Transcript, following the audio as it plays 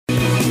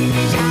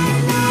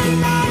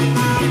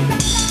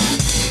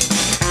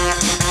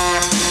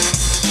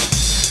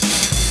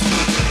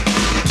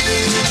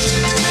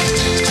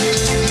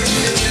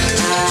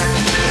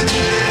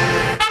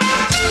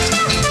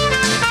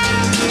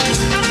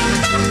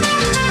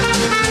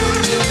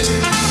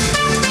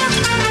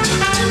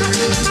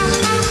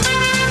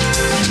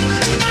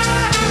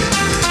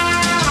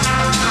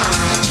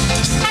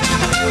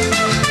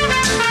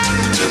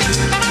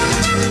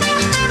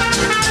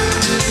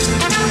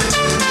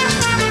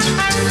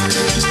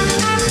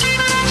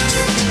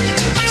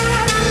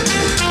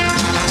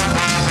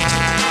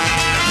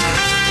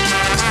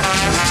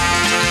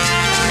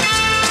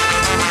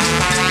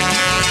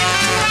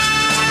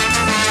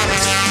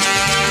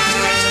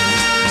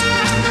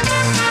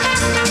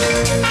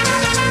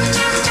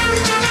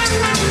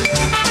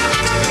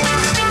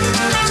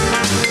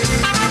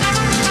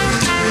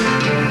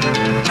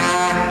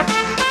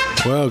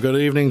Well,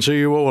 good evening to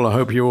you all. I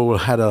hope you all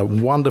had a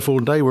wonderful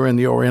day. We're in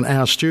the Orient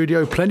Hour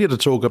studio. Plenty to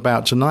talk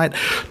about tonight.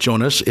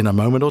 Join us in a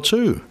moment or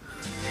two.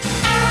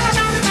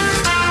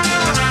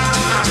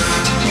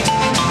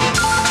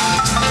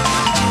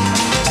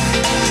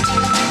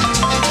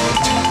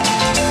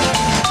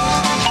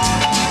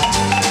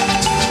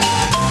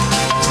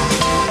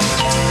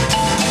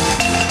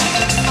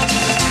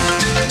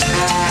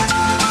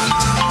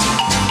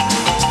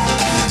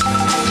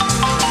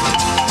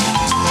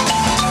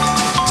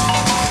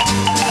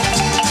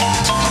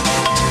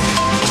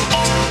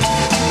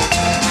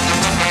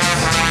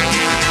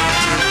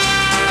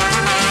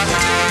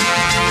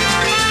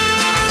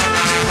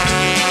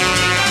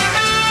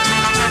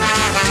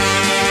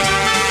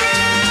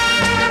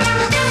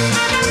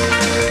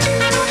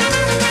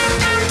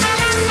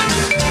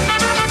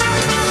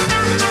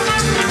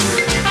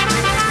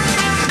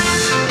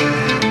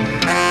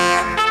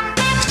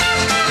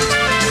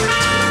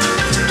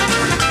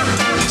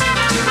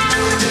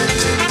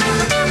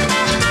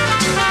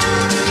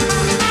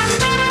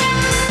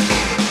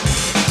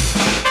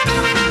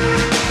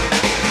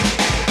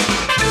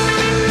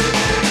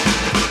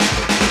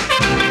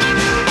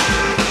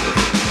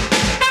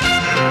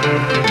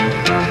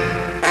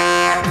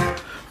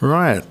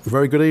 Right,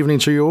 very good evening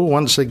to you all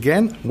once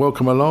again.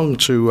 Welcome along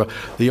to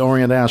the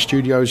Orient Hour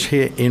studios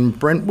here in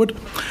Brentwood.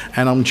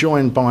 And I'm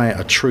joined by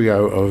a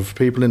trio of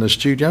people in the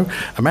studio.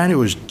 A man who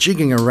was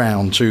jigging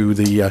around to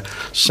the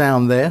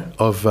sound there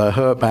of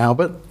Herb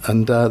Albert,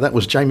 and that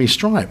was Jamie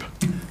Stripe.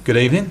 Good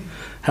evening.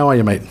 How are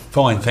you, mate?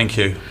 Fine, thank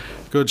you.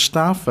 Good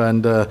stuff.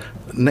 And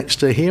next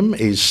to him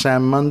is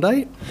Sam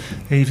Munday.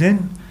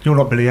 Evening. You're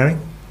not Billy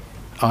Herring?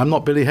 I'm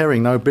not Billy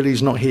Herring. No,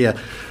 Billy's not here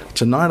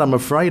tonight. I'm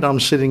afraid I'm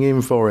sitting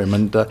in for him.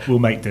 And we'll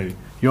make do.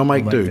 You'll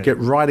make do. Get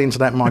right into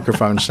that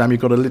microphone, Sam.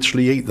 You've got to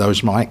literally eat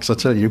those mics. I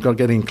tell you, you've got to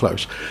get in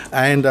close.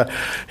 And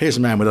here's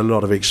a man with a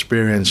lot of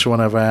experience, one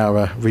of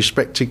our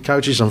respected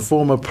coaches and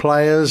former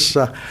players,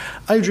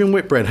 Adrian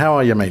Whitbread. How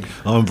are you, mate?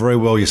 I'm very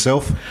well.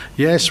 Yourself?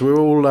 Yes, we're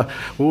all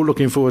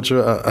looking forward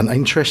to an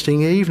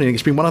interesting evening.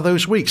 It's been one of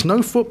those weeks.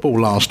 No football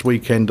last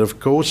weekend,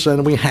 of course,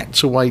 and we had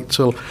to wait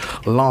till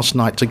last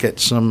night to get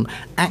some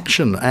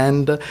action.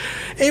 And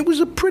it was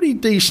a pretty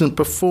decent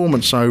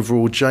performance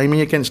overall,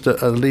 Jamie, against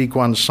a League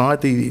One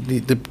side.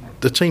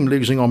 The team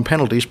losing on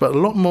penalties, but a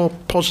lot more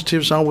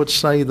positives, I would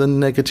say, than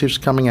negatives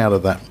coming out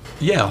of that.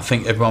 Yeah, I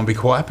think everyone will be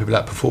quite happy with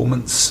that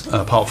performance,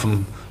 apart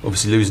from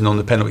obviously losing on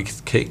the penalty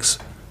kicks.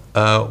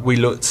 We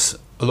looked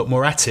a lot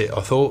more at it,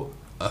 I thought.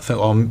 I think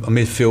our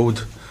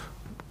midfield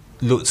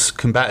looked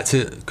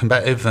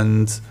combative,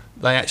 and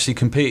they actually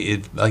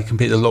competed. They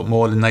competed a lot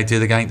more than they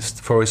did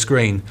against Forest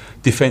Green.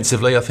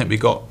 Defensively, I think we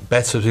got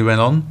better as we went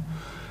on.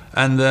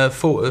 And there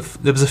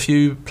was a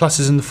few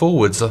pluses in the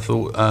forwards. I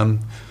thought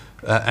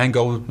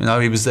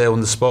Angol, he was there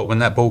on the spot when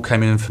that ball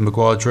came in for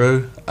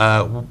Maguire-Drew.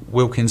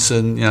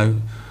 Wilkinson,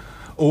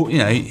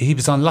 he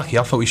was unlucky.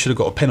 I thought we should have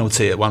got a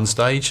penalty at one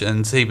stage,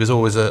 and he was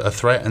always a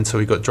threat until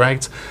he got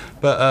dragged.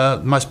 But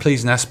the most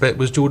pleasing aspect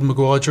was Jordan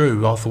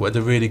Maguire-Drew. I thought he had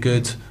a really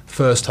good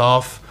first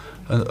half,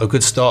 a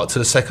good start to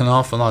the second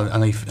half, and I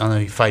know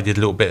he faded a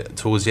little bit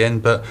towards the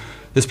end, but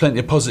there's plenty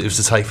of positives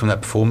to take from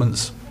that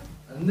performance.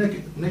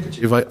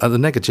 The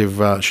negative,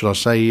 should I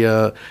say,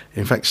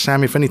 in fact,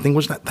 Sam, if anything,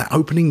 was that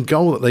opening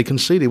goal that they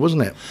conceded,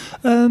 wasn't it?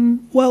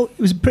 Well, it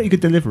was a pretty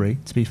good delivery,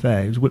 to be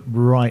fair. It was whipped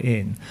right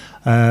in.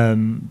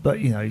 But,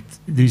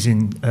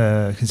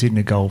 conceding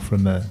a goal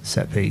from a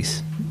set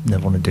piece,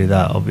 never want to do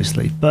that,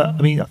 obviously. But,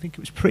 I think it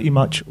was pretty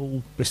much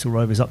all Bristol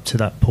Rovers up to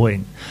that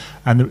point.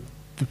 And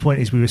the point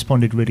is we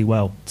responded really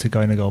well to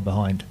going a goal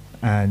behind.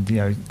 And,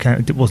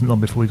 it wasn't long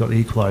before we got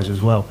the equaliser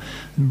as well.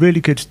 And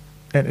really good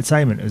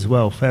entertainment as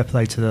well. Fair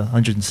play to the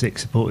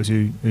 106 supporters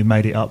who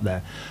made it up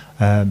there.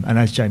 And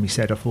as Jamie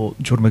said, I thought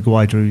Jordan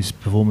Maguire-Drew's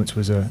performance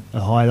was a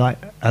highlight.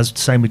 As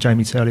same with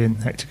Jamie Turley and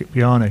Hector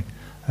Cipriano.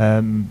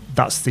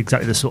 That's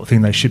exactly the sort of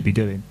thing they should be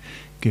doing,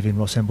 giving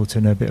Ross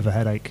Embleton a bit of a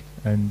headache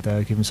and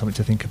giving something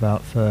to think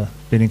about for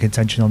being in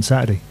contention on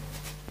Saturday.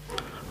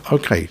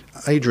 Okay,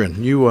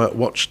 Adrian, you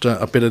watched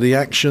a bit of the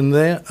action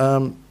there.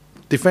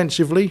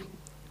 Defensively,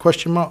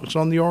 question marks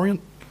on the Orient?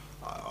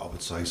 I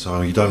would say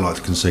so. You don't like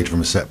to concede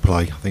from a set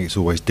play. I think it's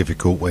always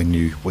difficult when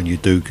you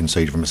do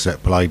concede from a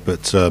set play.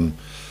 But I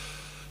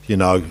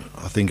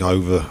think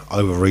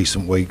over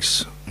recent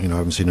weeks, I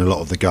haven't seen a lot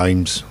of the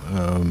games.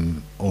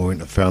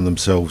 Orient have found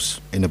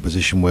themselves in a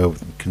position where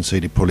we've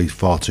conceded probably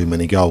far too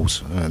many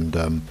goals. And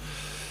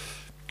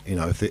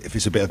if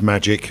it's a bit of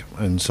magic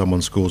and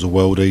someone scores a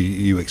worldie,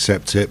 you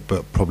accept it.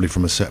 But probably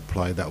from a set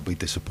play, that will be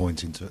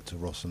disappointing to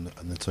Ross and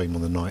the team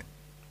on the night.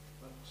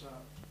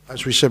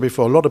 As we said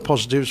before, a lot of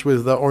positives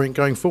with Orient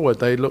going forward.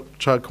 They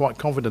looked quite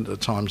confident at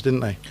times,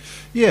 didn't they?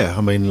 Yeah,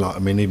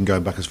 even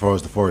going back as far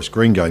as the Forest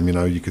Green game,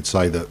 you could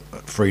say that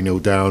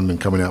 3-0 down and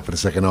coming out for the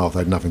second half, they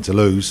had nothing to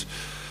lose.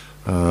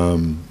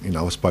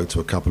 I spoke to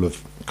a couple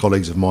of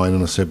colleagues of mine,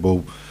 and I said,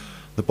 well,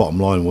 the bottom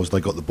line was they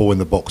got the ball in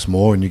the box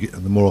more, and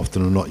the more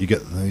often than not you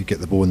get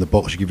the ball in the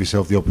box, you give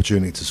yourself the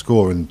opportunity to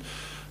score. And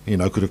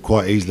could have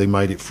quite easily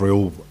made it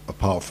 3-3,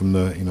 apart from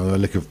the a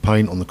lick of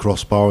paint on the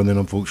crossbar, and then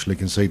unfortunately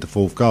concede the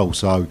fourth goal.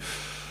 So,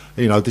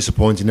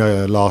 disappointing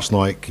last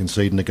night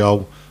conceding a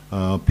goal.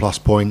 Plus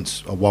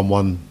points, a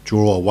 1-1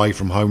 draw away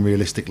from home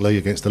realistically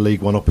against the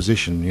League One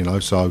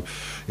opposition. So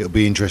it'll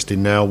be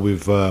interesting now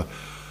with the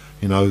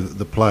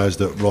players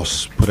that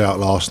Ross put out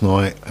last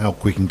night, how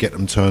we can get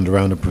them turned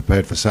around and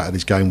prepared for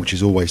Saturday's game, which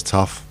is always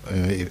tough.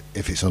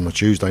 If it's on a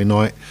Tuesday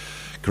night,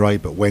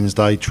 great, but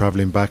Wednesday,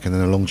 travelling back, and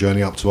then a long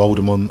journey up to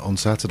Oldham on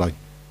Saturday.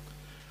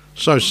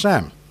 So,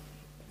 Sam,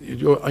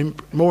 you're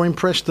more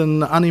impressed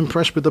than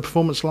unimpressed with the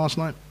performance last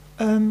night?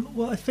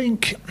 Well, I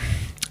think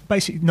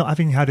basically not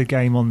having had a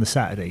game on the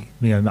Saturday,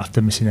 after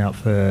missing out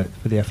for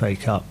the FA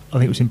Cup, I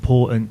think it was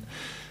important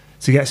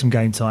to get some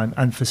game time,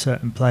 and for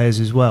certain players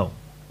as well.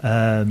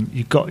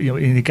 You've got,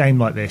 in a game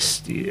like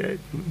this,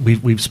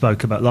 we've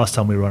spoke about last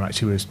time we were on.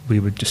 Actually, we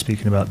were just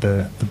speaking about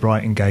the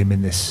Brighton game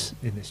in this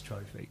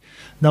trophy.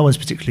 No one's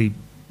particularly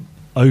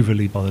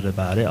overly bothered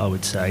about it, I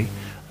would say.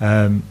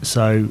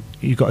 So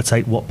you've got to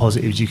take what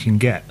positives you can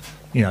get.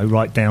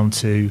 Right down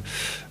to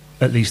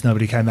at least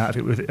nobody came out of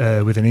it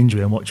with an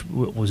injury, and what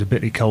was a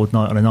bitterly cold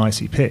night on an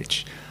icy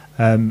pitch.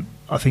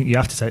 I think you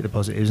have to take the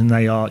positives, and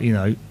they are,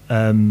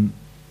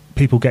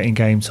 people getting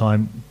game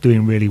time,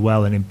 doing really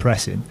well and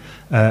impressing,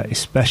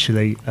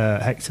 especially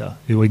Hector,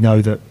 who we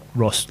know that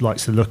Ross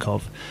likes the look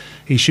of.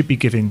 He should be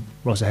giving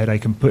Ross a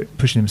headache and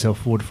pushing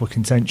himself forward for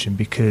contention,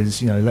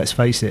 because, let's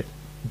face it,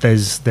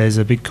 there's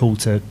a big call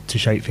to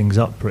shake things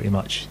up pretty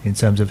much in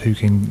terms of who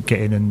can get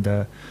in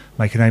and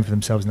make a name for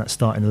themselves in that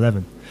starting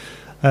 11.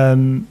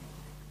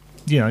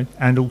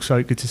 And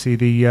also good to see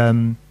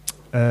the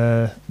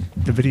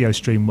video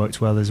stream worked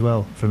well as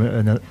well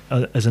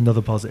as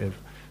another positive,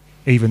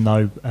 even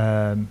though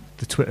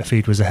the Twitter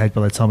feed was ahead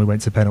by the time we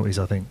went to penalties,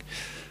 I think.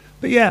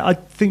 But yeah, I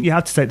think you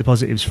have to take the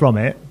positives from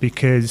it,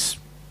 because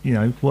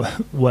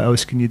what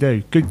else can you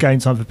do? Good game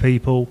time for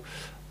people,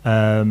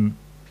 and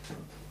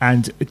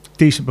a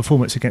decent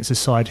performance against a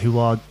side who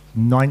are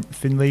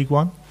 9th in League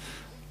One,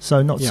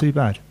 so not too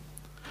bad.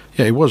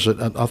 Yeah, it was.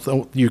 I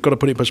thought you've got to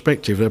put it in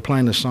perspective. They're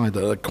playing a side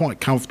that are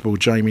quite comfortable,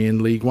 Jamie,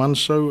 in League One,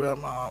 so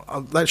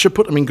that should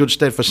put them in good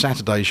stead for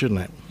Saturday, shouldn't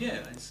it? Yeah,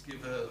 let's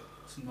give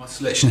some nice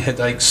selection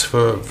headaches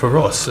for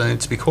Ross. And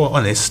to be quite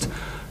honest,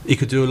 he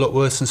could do a lot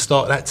worse than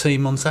start that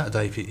team on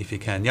Saturday if he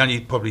can. The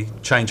only probably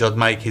change I'd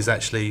make is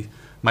actually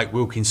make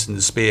Wilkinson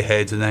the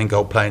spearhead and then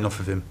go playing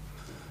off of him.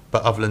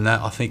 But other than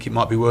that, I think it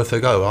might be worth a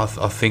go.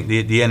 I think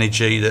the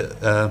energy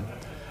that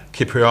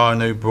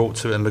Kipriano brought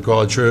to it and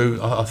Maguire-Drew,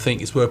 I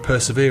think it's worth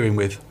persevering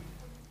with.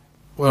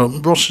 Well,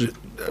 Ross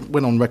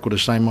went on record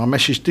as saying, my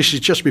message, this is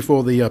just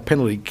before the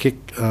penalty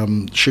kick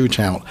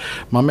shootout,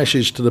 my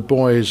message to the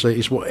boys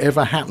is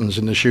whatever happens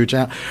in the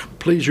shootout,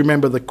 please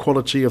remember the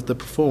quality of the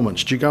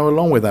performance. Do you go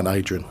along with that,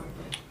 Adrian?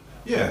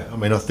 Yeah,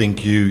 I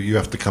think you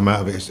have to come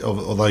out of it,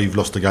 although you've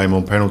lost the game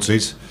on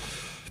penalties,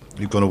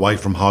 you've gone away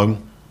from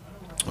home.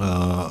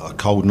 A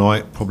cold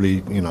night,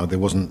 probably, there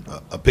wasn't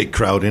a big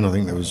crowd in. I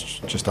think there was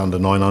just under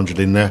 900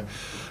 in there,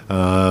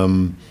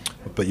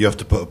 but you have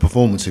to put a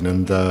performance in,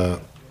 and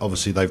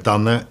obviously they've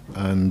done that,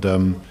 and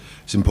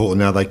it's important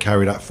now they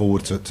carry that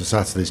forward to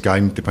Saturday's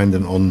game,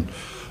 dependent on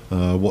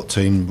what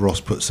team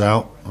Ross puts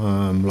out.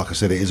 Like I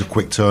said, it is a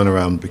quick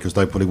turnaround, because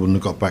they probably wouldn't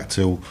have got back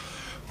till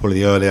probably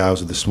the early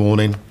hours of this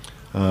morning.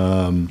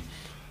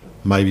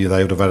 Maybe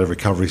they would have had a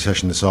recovery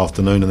session this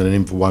afternoon and then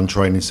in for one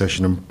training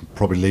session, and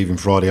probably leaving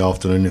Friday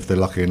afternoon if they're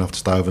lucky enough to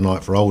stay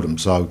overnight for Oldham.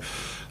 So,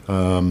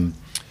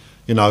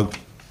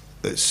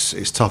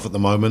 it's tough at the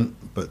moment,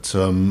 but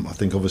I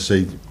think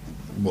obviously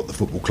what the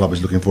football club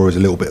is looking for is a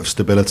little bit of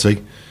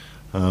stability,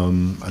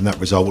 and that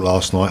result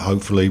last night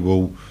hopefully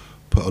will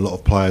put a lot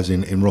of players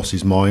in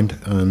Ross's mind,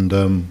 and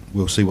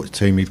we'll see what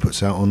team he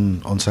puts out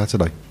on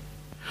Saturday.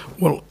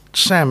 Well,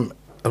 Sam,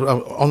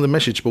 on the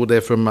message board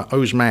there from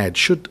Ozmad,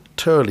 should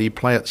Turley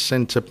play at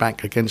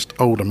centre-back against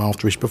Oldham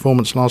after his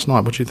performance last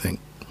night? What do you think?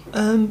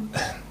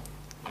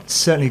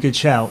 Certainly a good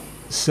shout.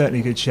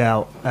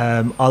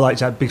 I like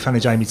that. Big fan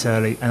of Jamie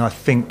Turley, and I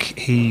think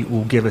he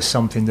will give us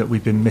something that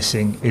we've been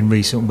missing in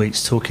recent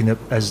weeks. Talking,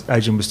 as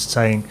Adrian was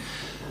saying,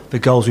 the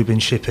goals we've been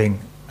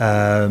shipping,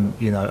 are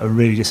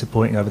really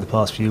disappointing over the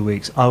past few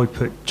weeks. I would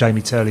put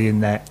Jamie Turley in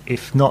there.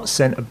 If not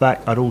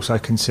centre-back, I'd also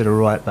consider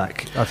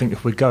right-back. I think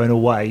if we're going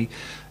away,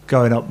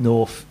 going up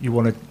north, you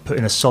want to put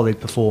in a solid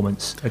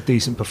performance, a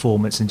decent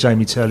performance, and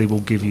Jamie Turley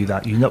will give you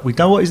that. We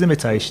know what his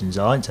limitations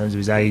are in terms of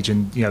his age,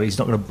 and he's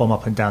not going to bomb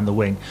up and down the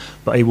wing,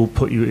 but he will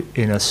put you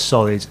in a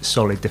solid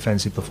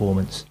defensive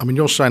performance. I mean,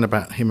 you're saying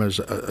about him as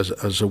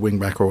a wing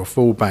back or a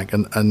full back,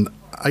 and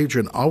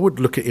Adrian, I would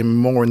look at him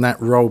more in that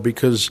role,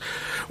 because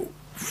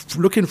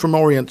looking from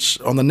Orient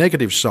on the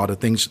negative side of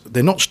things,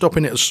 they're not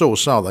stopping it at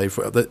source, are they?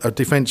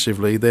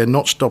 Defensively, they're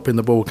not stopping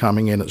the ball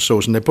coming in at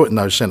source, and they're putting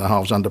those centre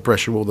halves under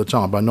pressure all the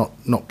time by not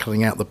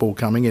cutting out the ball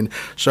coming in.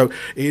 So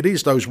it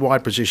is those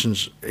wide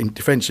positions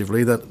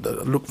defensively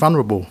that look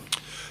vulnerable.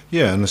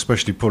 Yeah, and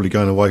especially probably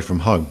going away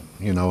from home.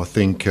 I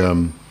think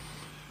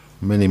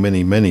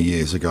many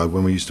years ago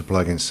when we used to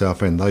play against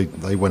Southend,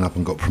 they went up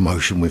and got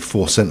promotion with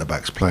 4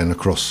 centre-backs playing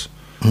across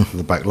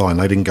the back line.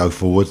 They didn't go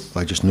forward.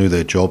 They just knew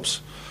their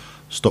jobs,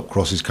 stop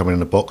crosses coming in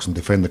the box and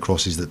defend the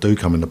crosses that do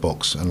come in the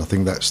box. And I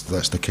think that's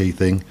the key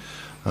thing.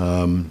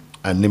 And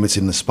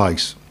limiting the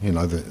space. You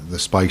know, the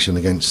space and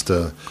against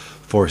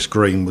Forest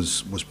Green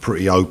was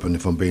pretty open,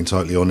 if I'm being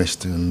totally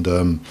honest. And,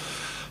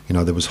 you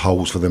know, there was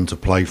holes for them to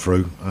play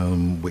through,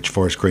 which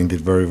Forest Green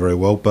did very, very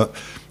well. But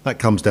that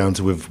comes down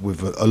to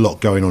with a lot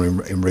going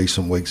on in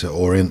recent weeks at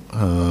Orient,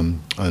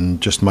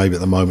 and just maybe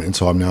at the moment in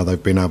time now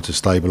they've been able to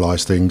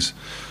stabilise things,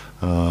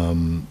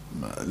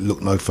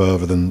 look no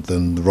further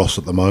than the Ross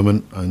at the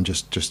moment, and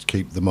just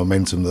keep the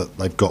momentum that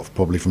they've got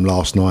probably from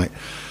last night,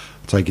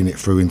 taking it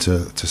through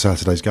into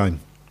Saturday's game.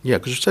 Yeah,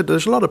 because you said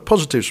there's a lot of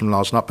positives from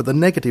last night, but the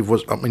negative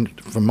was, I mean,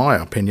 from my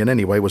opinion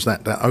anyway, was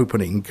that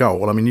opening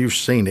goal. I mean, you've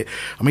seen it.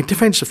 I mean,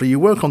 defensively, you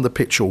work on the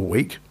pitch all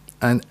week,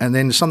 and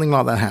then something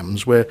like that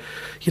happens where,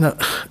 you know,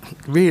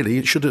 really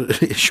it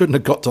shouldn't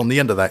have got on the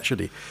end of that,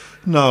 should he?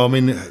 No, I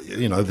mean,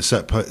 you know, the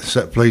set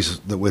piece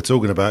that we're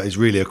talking about is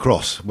really a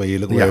cross, where you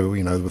look where,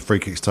 you know, the free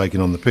kick's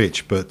taken on the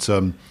pitch. But,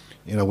 you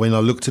know, when I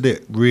looked at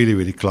it really,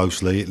 really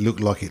closely, it looked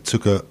like it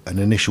took an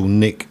initial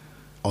nick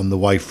on the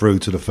way through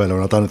to the fella,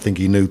 and I don't think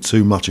he knew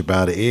too much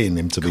about it in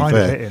him, to be fair. Kind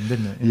of hit him,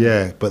 didn't it?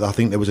 Yeah, but I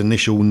think there was an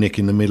initial nick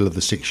in the middle of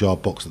the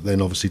 6-yard box that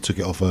then obviously took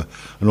it off an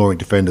Orient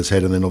defender's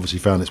head and then obviously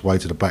found its way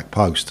to the back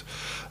post.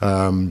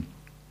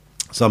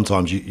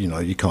 Sometimes you know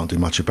you can't do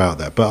much about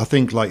that, but I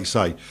think, like you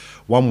say,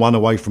 1-1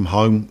 away from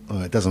home,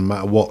 it doesn't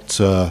matter what,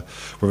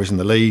 whether it's in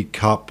the league,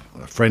 cup,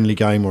 a friendly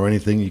game or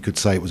anything. You could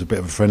say it was a bit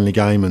of a friendly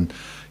game, and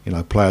you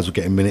know, players were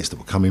getting minutes that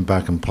were coming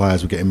back, and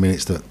players were getting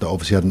minutes that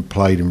obviously hadn't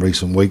played in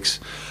recent weeks.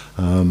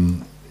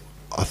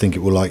 I think it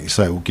will, like you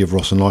say, it will give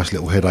Ross a nice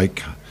little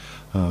headache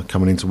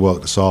coming into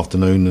work this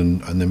afternoon,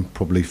 and then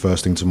probably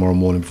first thing tomorrow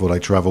morning before they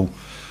travel,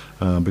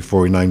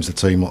 before he names the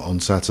team on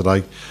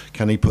Saturday.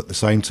 Can he put the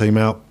same team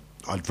out?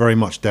 I'd very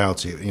much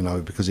doubt it, you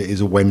know, because it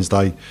is a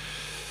Wednesday.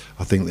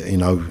 I think that, you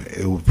know,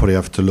 he'll probably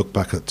have to look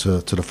back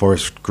to the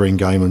Forest Green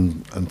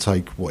game and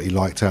take what he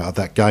liked out of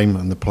that game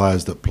and the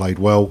players that played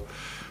well,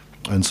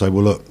 and say,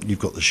 well, look, you've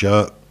got the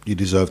shirt, you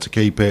deserve to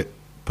keep it,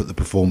 put the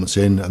performance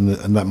in,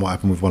 and that might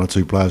happen with 1 or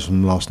 2 players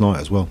from last night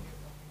as well.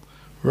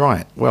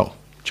 Right, well,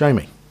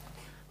 Jamie.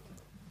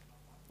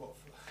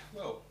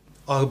 Well,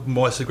 I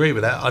might agree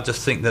with that. I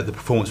just think that the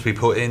performance we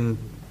put in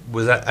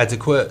was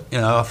adequate. You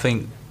know, I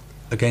think,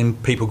 again,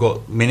 people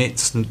got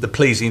minutes, and the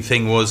pleasing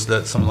thing was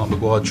that someone like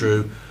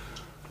Maguire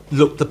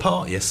looked the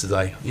part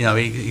yesterday. You know,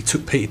 he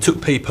took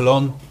people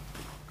on,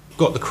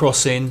 got the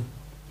cross in,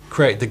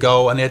 created the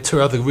goal, and he had 2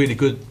 other really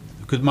good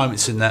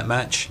moments in that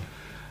match.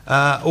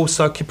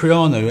 Also,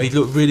 Cipriano, he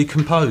looked really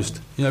composed.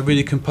 You know,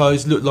 really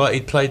composed. Looked like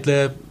he'd played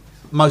there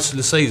most of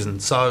the season.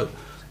 So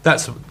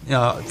that's, you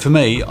know, for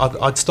me,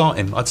 I'd start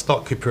him. I'd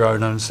start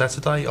Cipriano on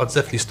Saturday. I'd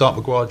definitely start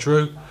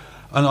Maguire,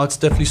 and I'd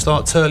definitely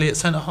start Turley at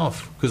centre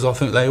half, because I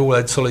think they all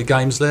had solid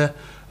games there.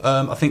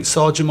 I think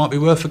Sargent might be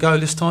worth a go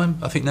this time.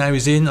 I think now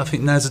he's in. I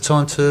think now's the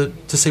time to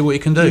see what he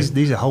can do.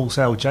 These are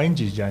wholesale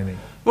changes, Jamie.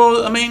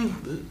 Well, I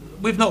mean,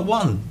 we've not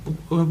won.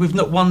 We've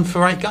not won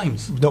for 8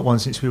 games. We've not won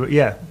since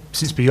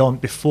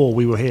before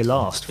we were here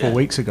last, 4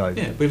 weeks ago.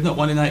 Yeah, we've not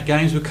won in 8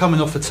 games. We're coming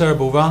off a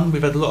terrible run.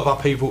 We've had a lot of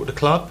upheaval at the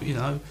club, you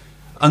know.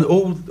 And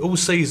all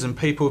season,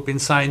 people have been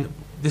saying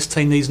this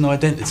team needs an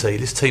identity.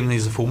 This team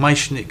needs a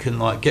formation it can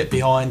like get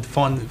behind,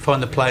 find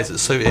the players that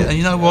suit it. And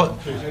you know what?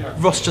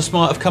 Ross just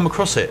might have come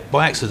across it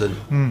by accident.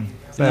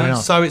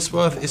 So it's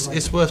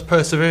worth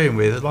persevering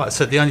with. Like I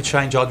said, the only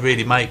change I'd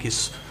really make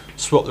is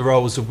swap the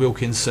roles of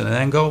Wilkinson and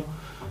Engel.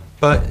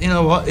 But you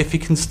know what? If he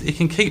can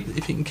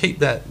keep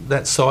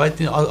that side,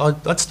 you know,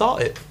 I'd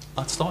start it.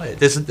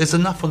 There's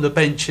enough on the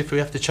bench. If we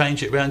have to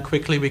change it around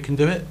quickly, we can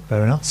do it.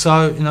 Fair enough.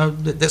 So you know,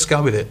 let's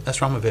go with it.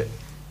 Let's run with it.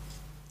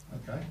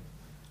 Okay.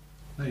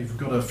 Now you've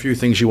got a few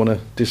things you want to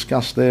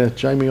discuss there,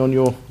 Jamie, on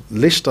your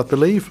list, I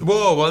believe.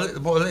 Well,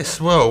 what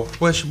list? Well,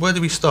 where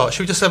do we start?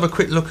 Should we just have a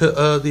quick look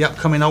at the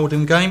upcoming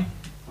Oldham game,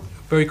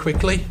 very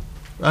quickly?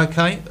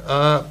 Okay.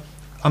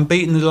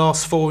 Unbeaten the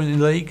last 4 in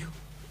the league.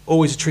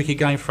 Always a tricky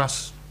game for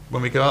us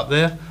when we go up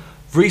there.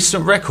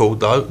 Recent record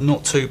though,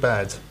 not too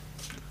bad.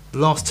 The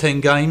last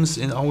 10 games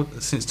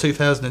since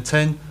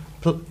 2010,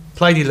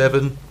 played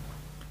 11,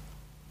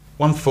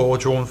 won 4,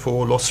 drawn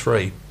 4, lost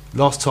 3.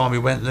 Last time we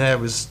went there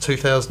was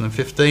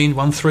 2015,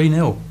 won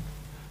 3-0.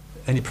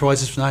 Any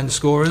prizes for knowing the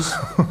scorers?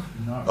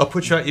 No. I'll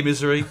put you out your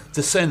misery.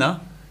 De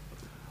Sena,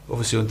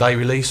 obviously on day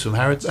release from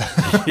Harrods. De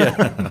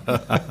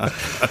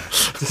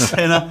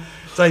Sena,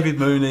 David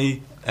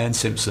Mooney and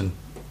Simpson.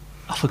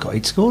 I forgot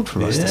he'd scored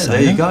for us. Yeah,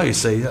 there you go. You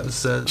see, that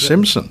was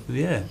Simpson.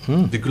 Yeah,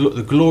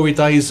 the glory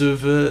days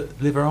of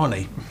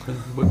Liverani,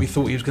 when we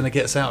thought he was going to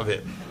get us out of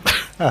it.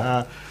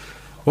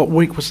 What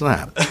week was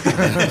that?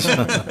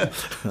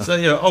 So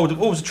yeah,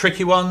 always a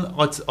tricky one.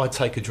 I'd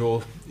take a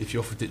draw if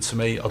you offered it to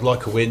me. I'd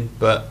like a win,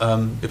 but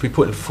if we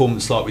put in a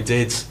performance like we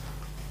did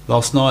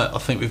last night, I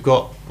think we've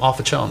got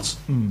half a chance.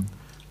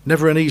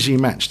 Never an easy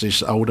match,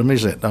 this Oldham,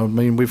 is it? I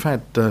mean, we've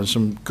had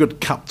some good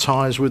cup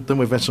ties with them.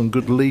 We've had some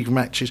good league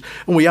matches,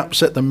 and we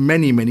upset them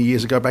many, many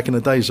years ago. Back in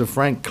the days of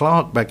Frank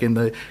Clark, back in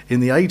the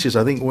 80s,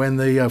 I think, when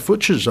the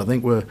Futchers, I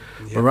think, were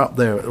up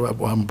there at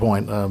one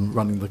point,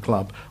 running the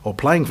club or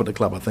playing for the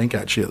club. I think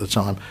actually at the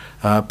time,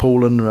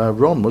 Paul and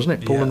Ron,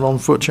 wasn't it? Paul and Ron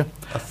Futcher.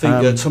 I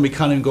think Tommy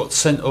Cunningham got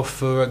sent off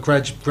for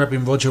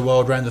grabbing Roger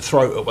Wilde round the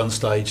throat at one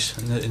stage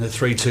in the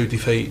 3-2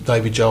 defeat.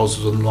 David Giles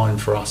was on the line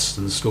for us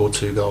and scored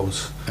 2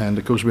 goals. And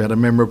of course, we had a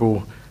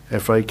memorable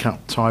FA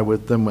Cup tie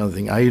with them. I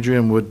think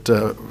Adrian would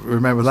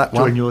remember that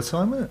one. During your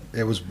time, wasn't it?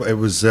 It was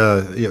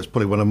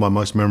probably one of my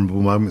most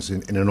memorable moments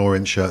in an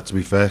Orient shirt. To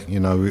be fair,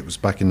 it was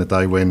back in the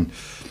day when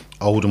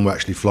Oldham were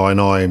actually flying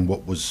high in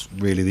what was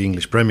really the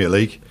English Premier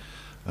League,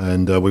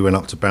 and we went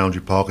up to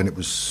Boundary Park, and it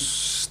was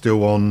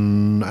still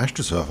on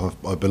AstroTurf,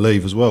 I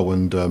believe, as well.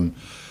 And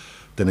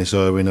Dennis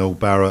Irwin, Earl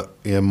Barrett,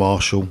 Ian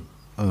Marshall.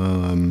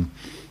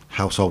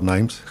 Household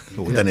names.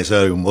 Well, Dennis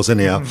Irwin was,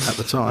 anyhow, at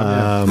the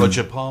time.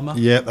 Roger Palmer.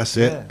 Yeah, that's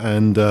it. Yeah.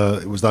 And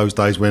it was those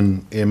days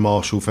when Ian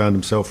Marshall found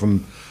himself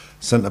from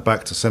centre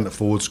back to centre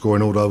forward,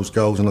 scoring all those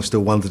goals, and I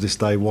still wonder to this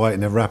day why it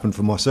never happened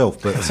for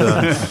myself. But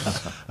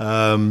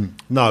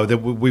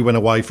we went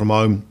away from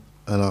home,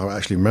 and I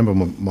actually remember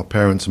my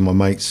parents and my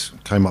mates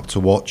came up to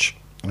watch,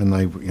 and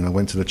they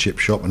went to the chip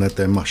shop and had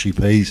their mushy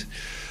peas,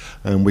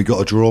 and we got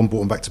a draw and brought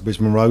them back to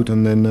Bisman Road,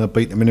 and then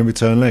beat them in a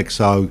return leg.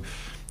 So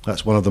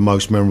that's one of the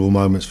most memorable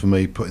moments for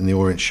me, putting the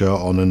Orient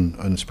shirt on, and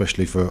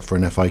especially for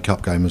an FA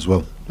Cup game as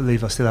well. I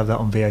believe I still have that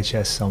on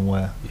VHS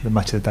somewhere, the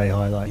match of the day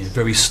highlights. Yeah,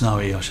 very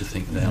snowy, I should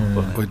think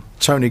now. With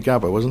Tony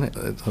Gabber, wasn't it?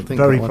 I think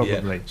very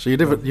probably. Yeah. So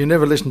you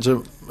never listened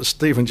to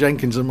Stephen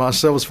Jenkins and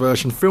Marcel's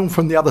version, filmed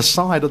from the other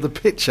side of the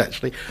pitch,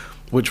 actually,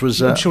 which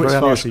was I'm sure it's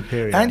far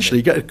superior. Actually,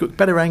 you get a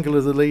better angle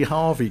of the Lee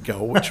Harvey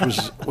goal, which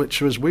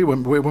was we were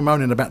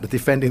moaning about the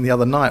defending the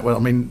other night. Well, I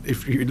mean,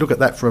 if you look at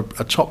that for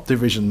a top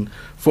division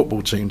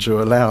football team,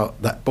 to allow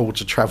that ball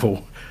to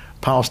travel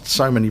past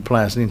so many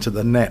players and into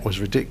the net was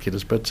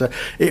ridiculous. But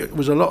it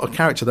was a lot of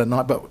character that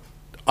night. But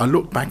I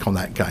look back on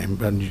that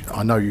game, and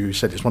I know you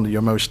said it's one of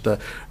your most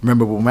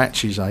memorable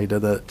matches, Ada.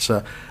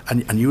 That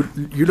and you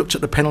looked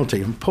at the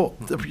penalty, and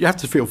you have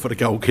to feel for the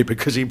goalkeeper,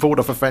 because he pulled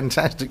off a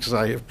fantastic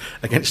save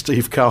against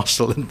Steve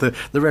Castle, and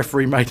the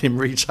referee made him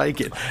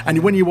retake it. And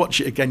when you watch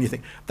it again, you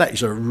think that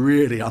is a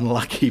really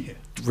unlucky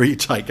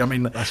retake. I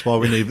mean, that's why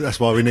we need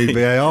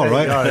VAR,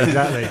 right? No,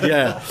 exactly.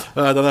 Yeah,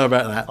 I don't know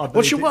about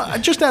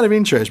that. Just out of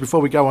interest,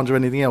 before we go on to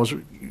anything else,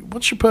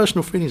 what's your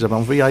personal feelings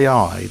about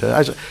VAR?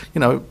 As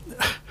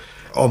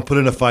I'm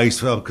putting a face,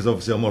 because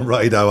obviously I'm on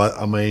radar.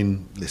 I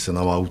mean, listen,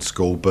 I'm old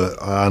school,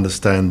 but I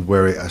understand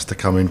where it has to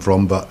come in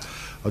from. But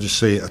I just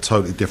see it a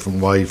totally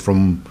different way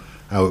from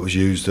how it was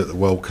used at the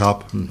World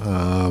Cup.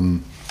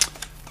 Why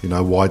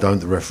don't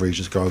the referees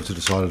just go over to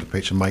the side of the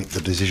pitch and make the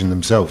decision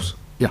themselves?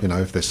 Yeah.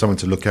 If there's something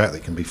to look at,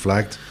 it can be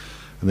flagged,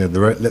 and then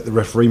let the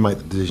referee make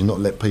the decision, not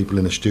let people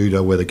in the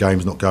studio where the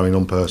game's not going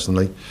on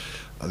personally.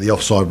 The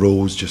offside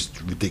rule is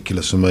just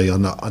ridiculous for me. I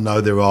know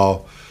there are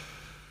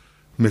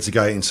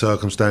mitigating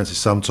circumstances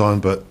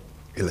sometimes, but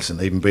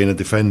listen, even being a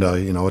defender,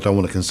 I don't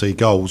want to concede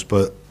goals,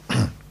 but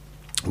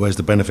where's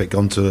the benefit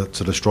gone to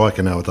the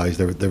striker nowadays?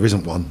 There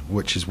isn't one,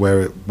 which is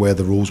where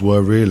the rules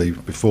were really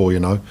before,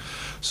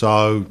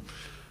 So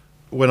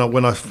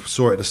when I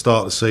saw it at the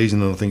start of the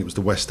season, and I think it was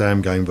the West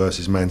Ham game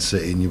versus Man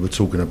City, and you were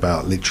talking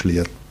about literally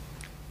a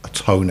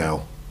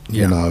toenail,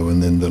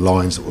 and then the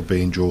lines that were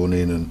being drawn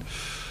in, and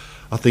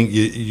I think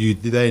you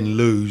then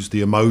lose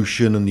the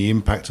emotion and the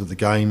impact of the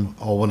game.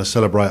 I want to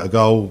celebrate a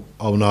goal.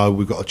 Oh no,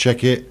 we've got to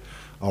check it.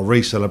 I'll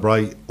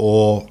re-celebrate.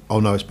 Or, oh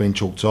no, it's been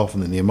chalked off,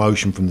 and then the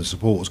emotion from the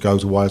supporters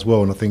goes away as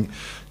well. And I think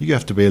you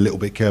have to be a little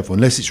bit careful,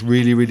 unless it's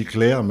really, really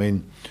clear. I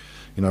mean,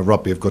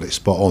 rugby have got it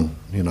spot on.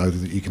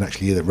 You can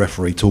actually hear the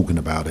referee talking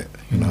about it.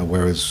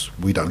 Whereas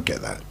we don't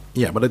get that.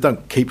 Yeah, but they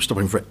don't keep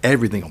stopping for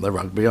everything on the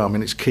rugby. I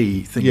mean, it's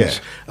key things. Yeah.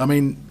 I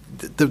mean,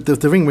 the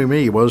thing with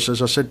me was,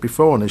 as I said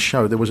before on this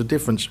show, there was a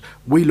difference.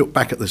 We look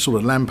back at the sort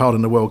of Lampard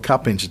and the World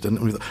Cup incident,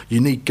 and we thought,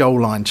 unique goal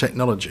line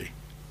technology,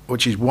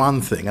 which is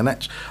one thing, and I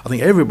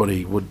think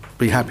everybody would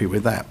be happy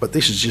with that. But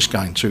this is just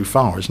going too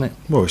far, isn't it?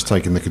 Well, it's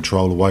taking the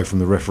control away from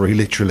the referee,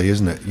 literally,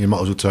 isn't it? You might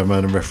as well turn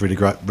around and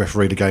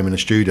referee the game in the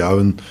studio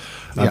and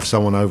have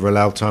someone over a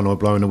loud tunnel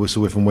blowing a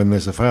whistle if and when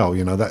there's a foul.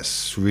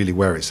 That's really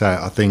where it's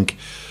at. I think,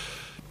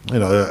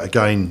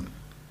 again,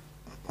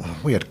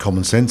 we had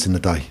common sense in the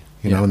day.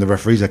 And the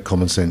referees had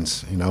common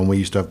sense, and we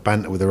used to have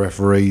banter with the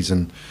referees,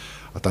 and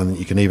I don't think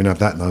you can even have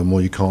that no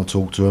more. You can't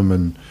talk to them,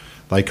 and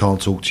they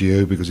can't talk to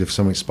you, because if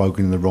something's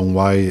spoken in the wrong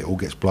way, it all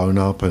gets blown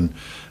up. And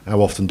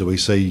how often do we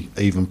see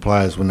even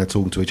players, when they're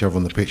talking to each other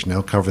on the pitch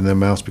now, covering their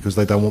mouths because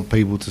they don't want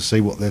people to see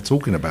what they're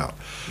talking about?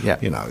 Yeah.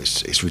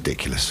 It's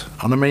ridiculous.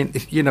 And I mean,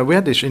 we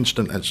had this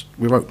incident, as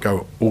we won't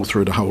go all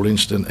through the whole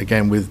incident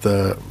again, with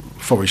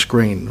Forest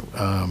Green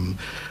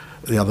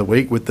the other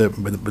week, with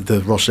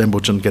the Ross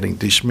Embleton getting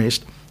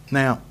dismissed.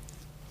 Now,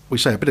 we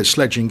say a bit of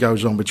sledging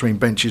goes on between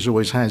benches,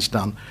 always has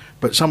done.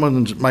 But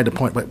someone's made a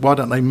point, why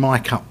don't they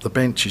mic up the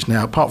benches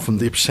now, apart from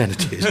the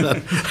obscenities,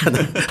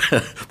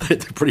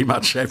 pretty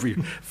much every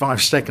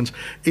 5 seconds.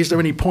 Is there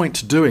any point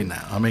to doing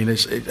that? I mean,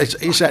 is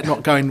that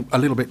not going a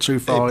little bit too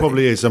far? It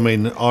probably is. I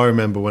mean, I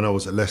remember when I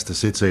was at Leicester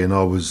City and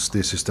I was the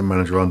assistant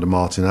manager under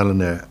Martin Allen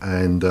there,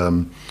 and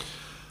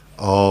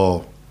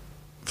our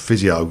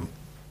physio,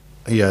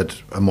 he had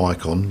a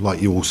mic on,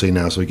 like you all see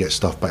now, so he gets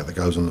stuff back that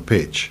goes on the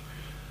pitch.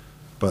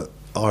 But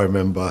I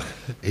remember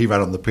he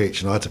ran on the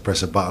pitch and I had to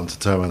press a button to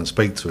turn around and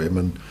speak to him,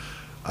 and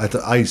I had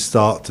to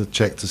start to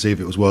check to see if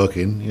it was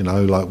working, you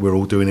know, like we're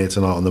all doing here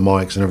tonight on the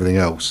mics and everything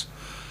else.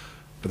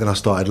 But then I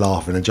started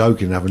laughing and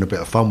joking and having a bit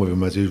of fun with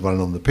him as he was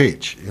running on the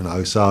pitch, you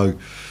know. So,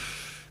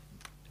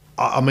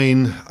 I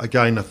mean,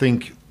 again, I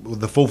think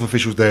the fourth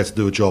official's there to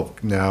do a job.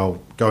 Now,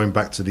 going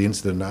back to the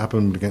incident that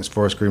happened against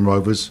Forest Green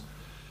Rovers,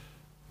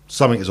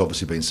 something has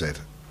obviously been said.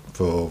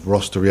 For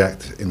Ross to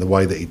react in the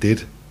way that he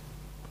did,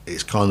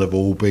 it's kind of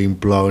all been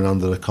blown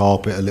under the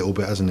carpet a little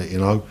bit, hasn't it, you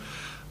know?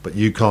 But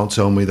you can't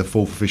tell me the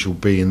fourth official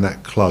being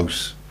that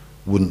close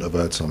wouldn't have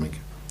heard something,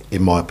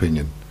 in my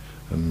opinion.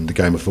 And the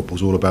game of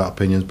football's all about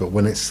opinions, but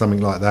when it's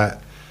something like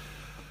that,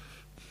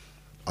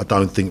 I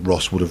don't think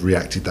Ross would have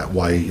reacted that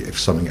way if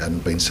something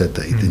hadn't been said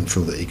that he didn't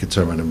feel that he could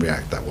turn around and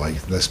react that way.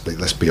 Let's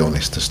be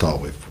honest to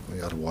start with.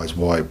 Otherwise,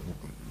 why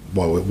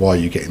are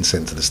you getting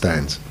sent to the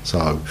stands?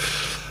 So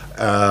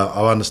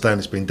I understand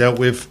it's been dealt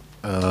with,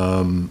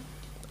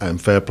 and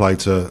fair play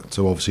to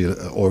obviously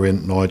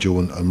Orient, Nigel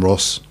and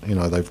Ross. You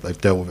know,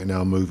 they've dealt with it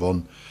now. Move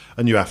on,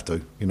 and you have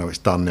to. You know, it's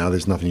done now.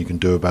 There's nothing you can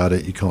do about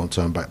it. You can't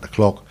turn back the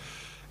clock.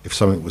 If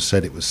something was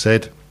said, it was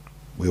said.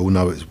 We all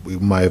know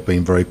it may have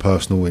been very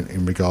personal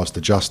in regards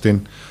to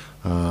Justin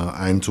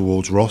and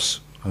towards Ross.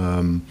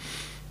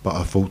 But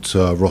I thought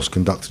Ross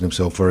conducted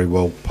himself very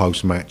well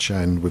post-match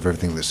and with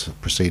everything that's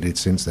proceeded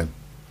since then.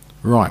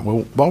 Right,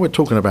 well, while we're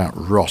talking about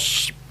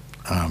Ross,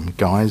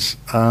 guys,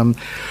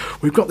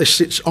 we've got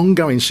this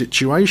ongoing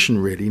situation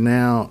really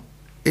now.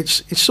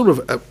 It's sort of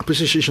a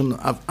position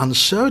of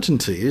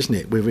uncertainty, isn't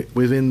it,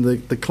 within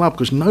the club,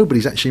 because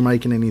nobody's actually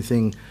making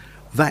anything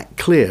that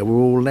clear.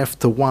 We're all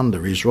left to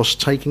wonder, is Ross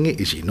taking it?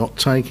 Is he not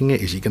taking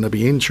it? Is he going to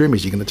be interim?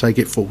 Is he going to take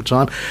it full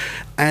time?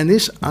 And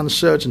this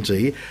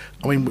uncertainty,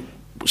 I mean,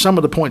 some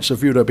of the points of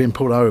view that have been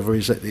put over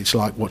is that it's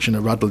like watching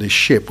a rudderless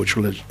ship which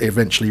will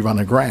eventually run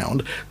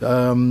aground.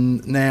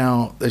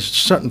 Now, there's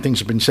certain things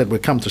have been said. We'll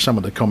come to some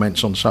of the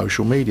comments on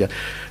social media.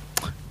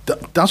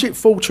 Does it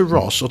fall to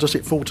Ross or does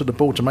it fall to the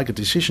board to make a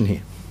decision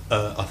here?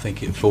 I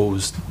think it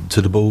falls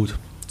to the board,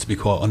 to be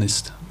quite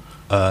honest.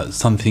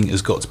 Something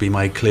has got to be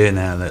made clear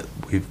now that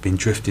we've been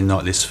drifting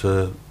like this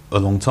for a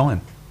long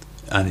time,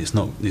 and it's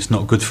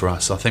not good for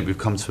us. I think we've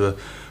come to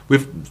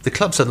the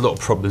club's had a lot of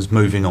problems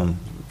moving on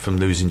from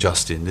losing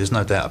Justin. There's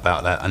no doubt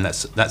about that, and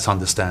that's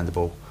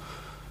understandable.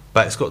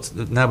 But it's got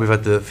to, now we've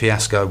had the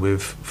fiasco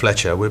with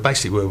Fletcher. We're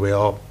basically where we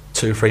are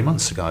 2 or 3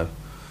 months ago.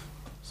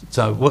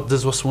 So what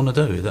does Ross want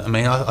to do? I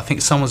mean, I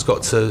think someone's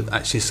got to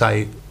actually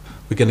say,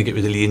 we're going to get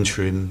rid of the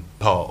interim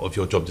part of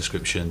your job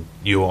description.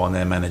 You are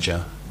their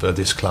manager for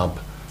this club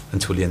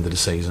until the end of the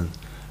season.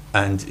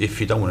 And if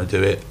you don't want to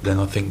do it, then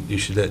I think you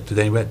should let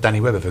Danny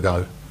Webber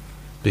go,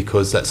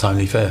 because that's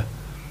only fair,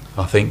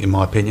 I think, in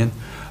my opinion.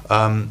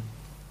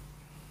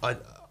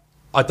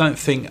 I don't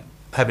think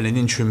having an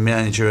interim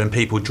manager and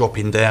people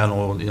dropping down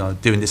or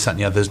doing this, that and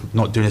the other is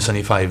not doing us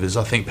any favours.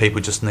 I think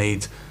people just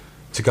need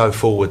to go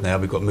forward now.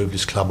 We've got to move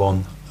this club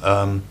on.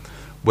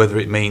 Whether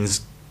it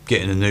means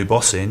getting a new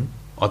boss in,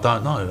 I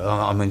don't know.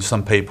 I mean,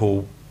 some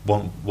people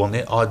want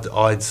it.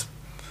 I'd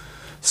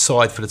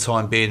side for the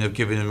time being of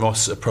giving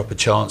Ross a proper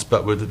chance,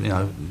 but with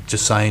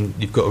just saying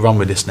you've got to run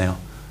with this now.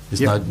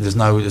 There's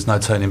no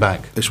turning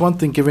back. It's one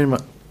thing giving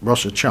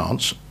Ross a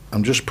chance.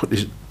 I'm just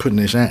putting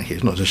this out here.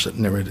 It's not just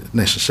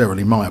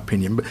necessarily my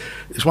opinion, but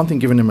it's one thing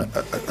giving him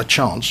a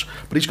chance,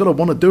 but he's got to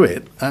want to do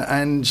it,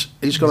 and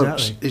he's got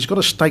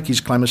to stake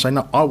his claim and say,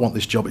 no, I want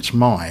this job, it's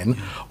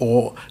mine,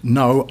 or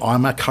no,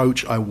 I'm a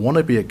coach, I want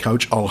to be a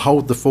coach, I'll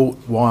hold the fort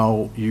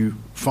while you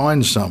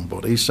find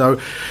somebody. So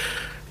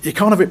you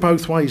can't have it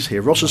both ways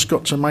here. Ross has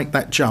got to make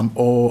that jump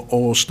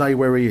or stay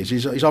where he is.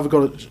 He's either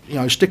got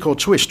to stick or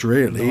twist,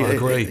 really. No, I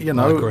agree.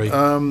 I agree.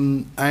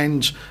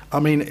 And I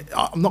mean,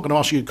 I'm not going to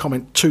ask you to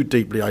comment too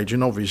deeply,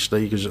 Adrian,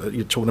 obviously, because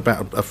you're talking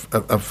about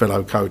a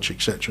fellow coach,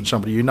 etc., and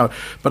somebody you know.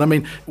 But I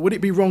mean, would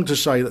it be wrong to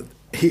say that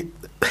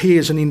he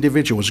as an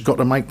individual has got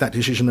to make that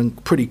decision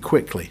and pretty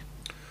quickly?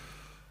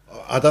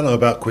 I don't know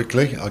about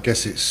quickly. I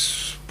guess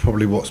it's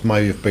probably what's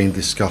may have been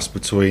discussed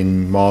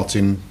between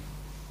Martin,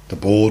 the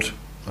board.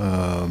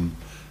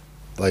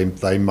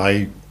 They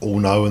may all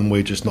know, and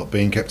we're just not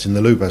being kept in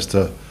the loop as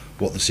to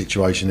what the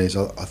situation is.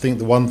 I think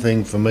the one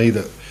thing for me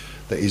that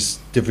is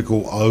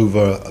difficult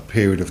over a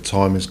period of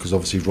time is because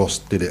obviously Ross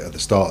did it at the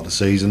start of the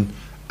season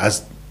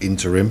as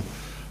interim.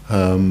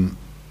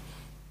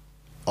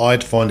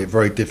 I'd find it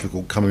very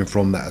difficult coming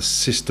from that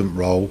assistant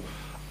role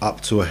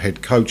up to a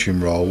head coaching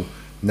role,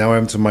 now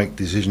having to make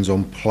decisions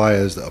on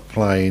players that are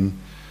playing,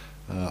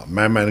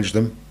 manage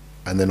them,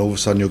 and then all of a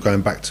sudden you're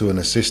going back to an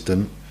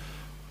assistant.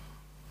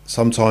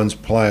 Sometimes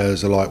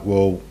players are like,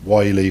 well, why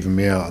are you leaving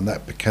me out? And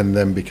that can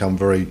then become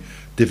very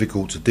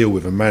difficult to deal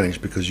with and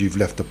manage, because you've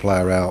left the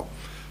player out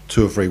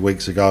 2 or 3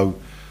 weeks ago.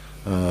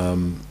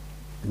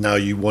 Now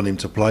you want him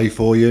to play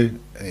for you.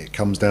 It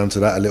comes down to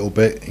that a little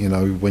bit. You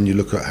know, when you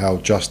look at how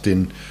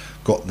Justin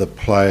got the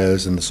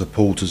players and the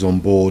supporters on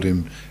board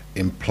in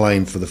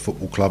playing for the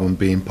football club and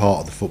being part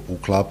of the football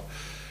club,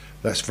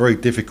 that's very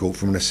difficult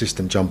from an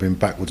assistant jumping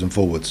backwards and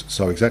forwards.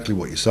 So exactly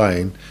what you're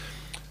saying,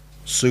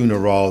 sooner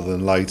rather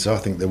than later, I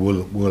think there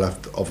will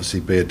have to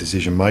obviously be a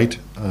decision made.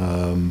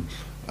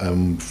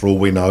 For all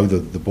we know,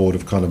 the board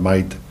have kind of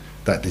made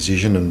that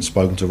decision and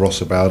spoken to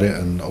Ross about it,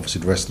 and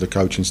obviously the rest of the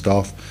coaching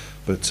staff.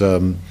 But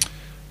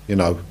you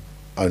know,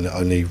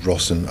 only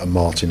Ross and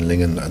Martin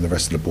Ling and the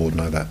rest of the board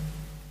know that.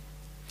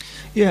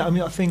 Yeah, I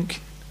mean, I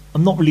think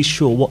I'm not really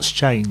sure what's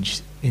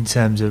changed in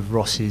terms of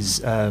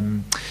Ross's.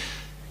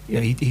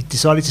 He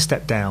decided to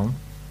step down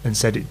and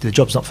said the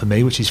job's not for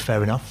me, which is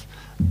fair enough.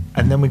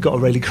 And then we got a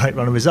really great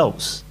run of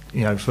results,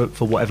 you know,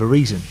 for whatever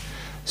reason.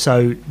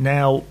 So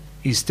now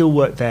he's still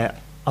worked there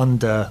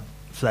under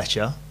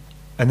Fletcher,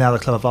 and now the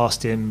club have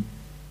asked him,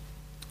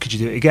 could you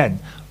do it again?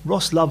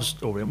 Ross loves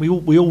Orient.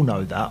 We all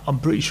know that. I'm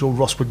pretty sure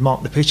Ross would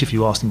mark the pitch if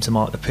you asked him to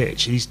mark the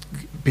pitch. He's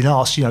been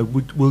asked, you know,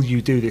 will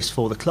you do this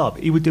for the club?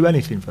 He would do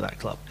anything for that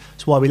club.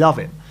 That's why we love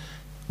him.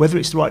 Whether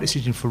it's the right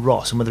decision for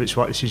Ross and whether it's the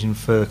right decision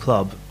for the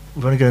club,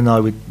 we're only going to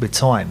know with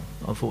time,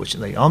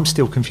 unfortunately. I'm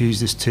still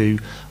confused as to,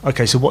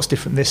 okay, so what's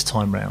different this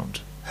time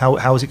round?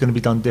 How is it going to be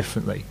done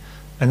differently?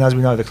 And as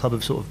we know, the club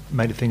have sort of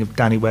made a thing of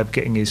Danny Webb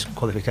getting his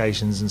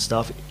qualifications and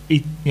stuff.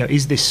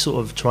 Is this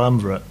sort of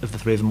triumvirate of the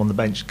three of them on the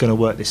bench going to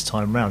work this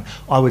time round?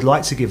 I would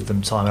like to give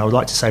them time. I would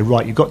like to say,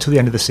 right, you've got to the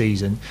end of the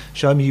season.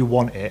 Show me you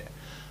want it,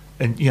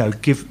 and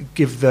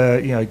give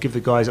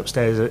the guys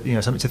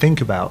upstairs something to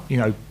think about.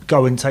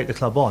 Go and take the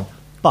club on.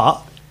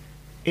 But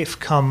if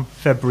come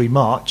February,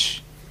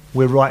 March,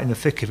 we're right in the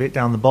thick of it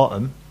down the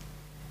bottom,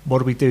 what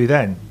do we do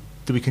then?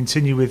 Do we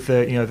continue with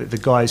the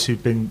guys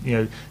who've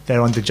been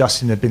there under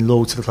Justin, have been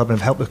loyal to the club and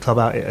have helped the club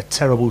out at a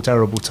terrible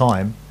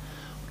time,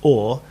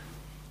 or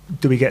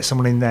do we get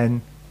someone in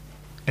then?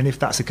 And if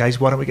that's the case,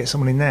 why don't we get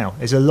someone in now?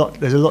 There's a lot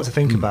to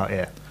think about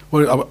here.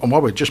 Well,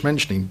 while we're just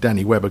mentioning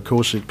Danny Webb, of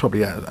course, it's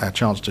probably our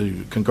chance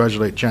to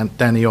congratulate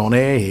Danny on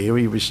air here.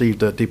 He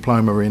received a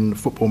diploma in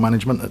football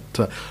management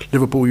at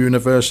Liverpool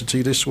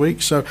University this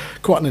week, so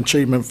quite an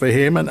achievement for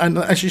him. And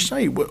as you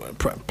say,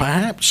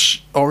 perhaps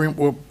Orient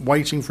were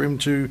waiting for him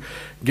to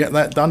get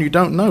that done. You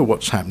don't know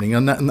what's happening,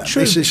 and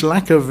it's this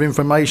lack of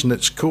information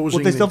that's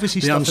causing there's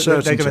obviously the stuff uncertainty.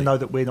 That they're going to know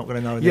that we're not going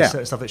to know, and there's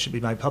certain stuff that should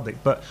be made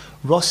public. But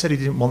Ross said he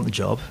didn't want the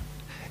job.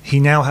 He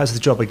now has the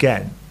job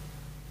again.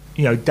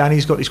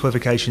 Danny's got these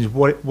qualifications.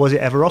 Was it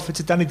ever offered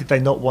to Danny? Did they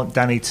not want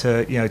Danny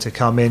to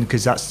come in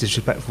because that's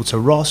disrespectful to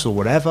Ross or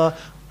whatever?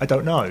 I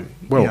don't know.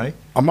 Well,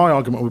 my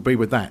argument would be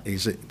with that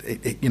is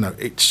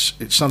it's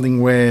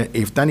something where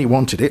if Danny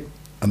wanted it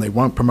and they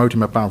won't promote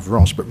him above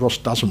Ross, but Ross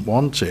doesn't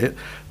want it,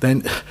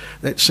 then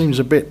that seems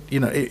a bit.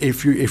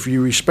 If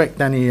you respect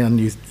Danny and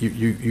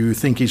you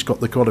think he's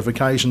got the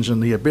qualifications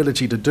and the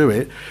ability to do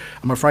it,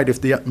 I'm afraid if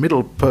the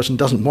middle person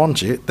doesn't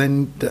want it,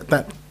 then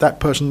that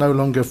person no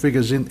longer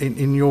figures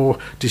in your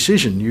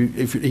decision.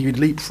 If he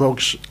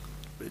leapfrogs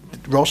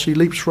Ross, he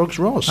leapfrogs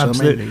Ross.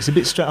 Absolutely, it's a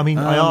bit strange.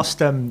 I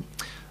asked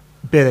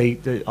Billy,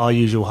 our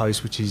usual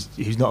host,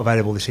 who's not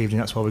available this evening.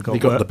 That's why we've got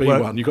the B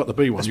one. You got the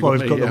B one. That's why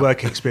we've got the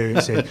work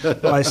experience in.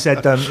 But I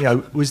said,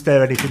 was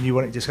there anything you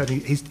wanted to discuss?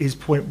 His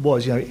point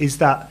was, is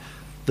that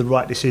the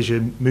right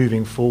decision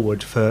moving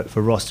forward for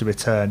Ross to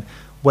return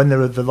when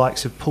there are the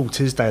likes of Paul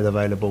Tisdale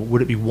available?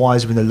 Would it be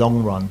wiser in the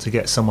long run to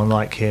get someone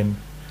like him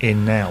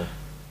in now?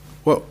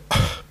 Well,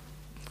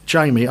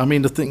 Jamie,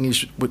 the thing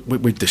is,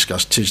 we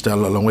discussed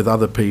Tisdale along with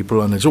other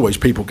people, and there's always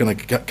people going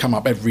to come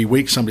up every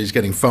week. Somebody's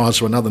getting fired,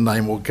 so another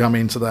name will come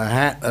into the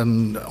hat,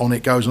 and on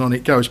it goes and on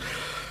it goes.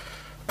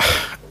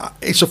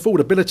 It's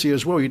affordability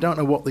as well. You don't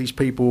know what these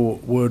people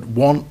would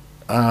want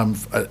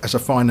as a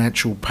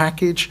financial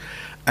package,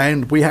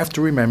 and we have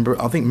to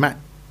remember, I think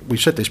we've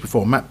said this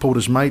before, Matt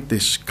Porter's made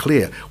this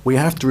clear. We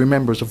have to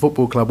remember as a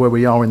football club where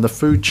we are in the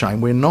food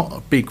chain, we're not a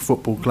big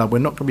football club. We're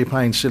not going to be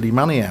paying silly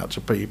money out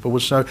to people.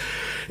 So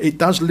it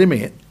does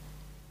limit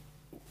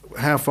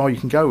how far you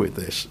can go with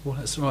this. Well,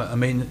 that's right.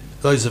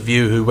 Those of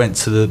you who went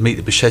to the Meet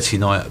the Bichetti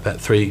night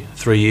about three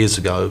years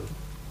ago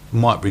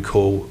might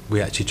recall we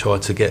actually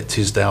tried to get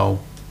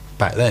Tisdale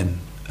back then,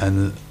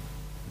 and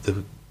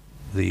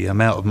the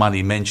amount of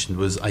money mentioned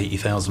was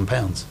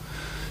 £80,000.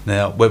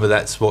 Now, whether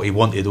that's what he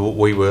wanted or what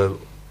we were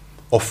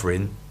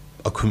offering,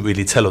 I couldn't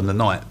really tell on the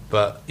night,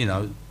 but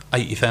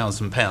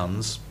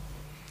 £80,000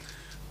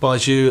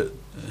 buys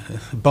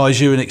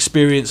you an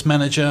experienced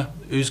manager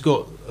who's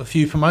got a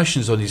few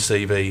promotions on his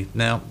CV.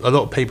 Now, a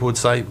lot of people would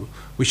say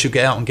we should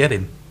get out and get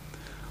him.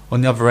 On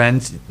the other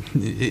hand,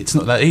 it's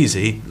not that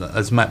easy.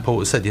 As Matt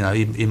Porter said,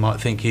 he might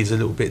think he's a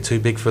little bit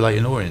too big for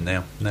Leyton Orient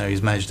now. Now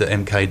he's managed at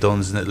MK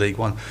Dons and at League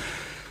One.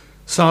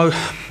 So,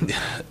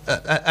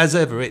 as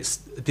ever, it's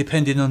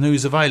depending on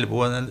who's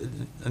available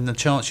and the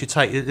chance you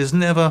take. There's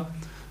never,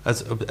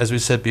 as we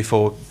said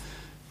before,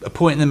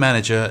 appointing a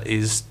manager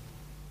is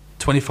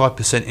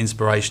 25%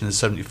 inspiration and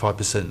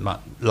 75%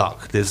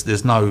 luck.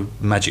 There's no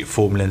magic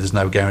formula and there's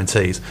no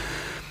guarantees.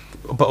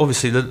 But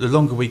obviously, the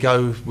longer we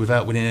go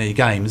without winning any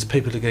games,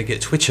 people are going to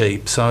get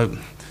twitchy. So,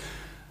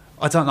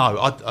 I don't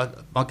know.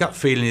 My gut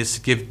feeling is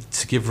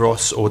to give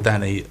Ross or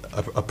Danny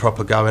a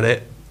proper go at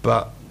it.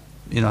 But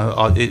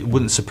it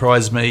wouldn't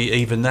surprise me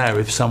even now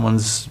if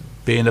someone's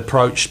being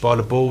approached by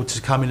the board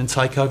to come in and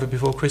take over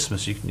before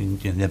Christmas. You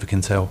never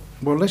can tell.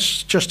 Well,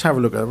 let's just have a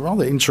look at a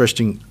rather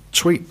interesting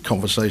Twitter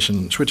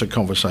conversation,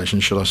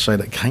 should I say,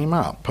 that came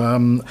up.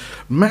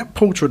 Matt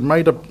Porter had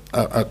made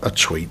a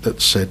tweet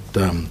that said,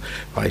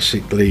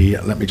 basically,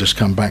 let me just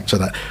come back to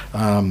that,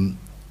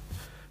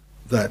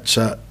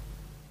 that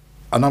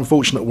an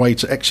unfortunate way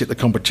to exit the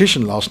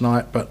competition last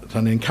night, but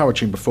an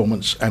encouraging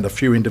performance and a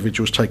few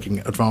individuals taking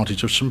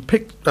advantage of some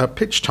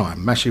pitch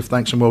time. Massive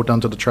thanks and well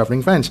done to the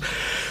travelling fans.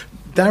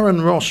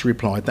 Darren Ross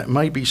replied, that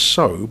may be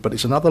so, but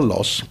it's another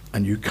loss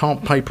and you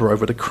can't paper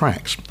over the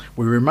cracks.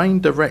 We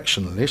remain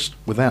directionless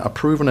without a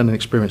proven and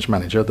experienced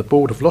manager. The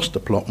board have lost the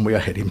plot and we are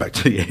heading back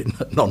to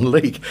the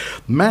non-league.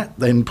 Matt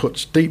then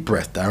puts, deep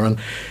breath, Darren,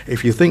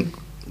 if you think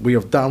we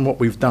have done what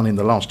we've done in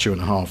the last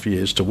 2.5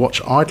 years to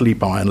watch idly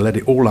by and let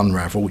it all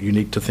unravel, you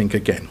need to think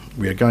again.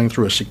 We are going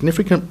through a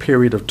significant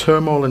period of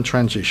turmoil and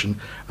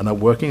transition and are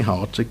working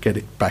hard to get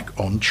it back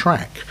on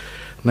track.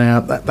 Now,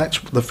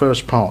 that's the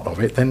first part of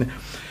it. Then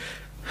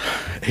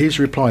he's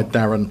replied,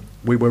 Darren,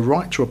 we were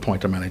right to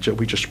appoint a manager,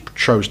 we just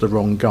chose the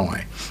wrong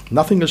guy.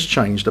 Nothing has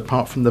changed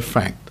apart from the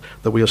fact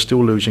that we are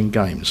still losing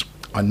games.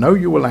 I know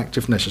you will act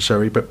if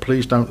necessary, but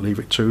please don't leave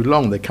it too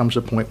long. There comes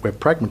a point where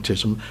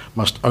pragmatism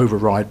must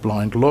override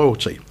blind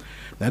loyalty.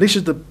 Now, this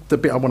is the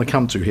bit I want to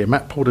come to here.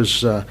 Matt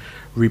Porter's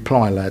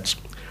reply, lads.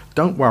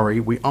 Don't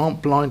worry, we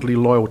aren't blindly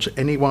loyal to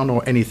anyone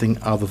or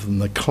anything other than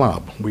the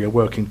club. We are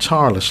working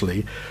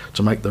tirelessly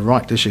to make the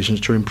right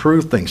decisions to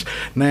improve things.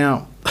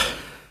 Now,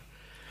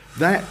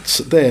 that's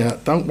there.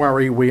 Don't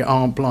worry, we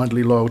aren't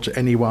blindly loyal to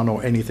anyone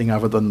or anything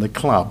other than the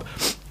club.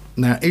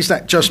 Now, is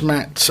that just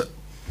Matt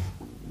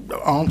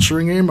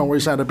answering him, or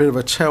is that a bit of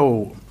a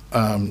tell,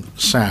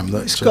 Sam?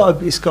 That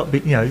it's got to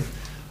be.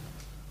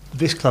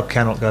 This club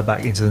cannot go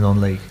back into the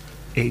non-league.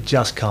 It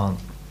just can't.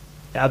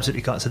 It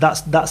absolutely can't. So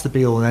that's the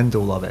be-all and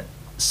end-all of it.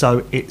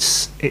 So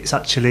it's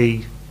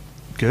actually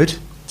good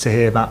to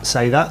hear Matt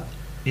say that.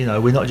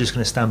 We're not just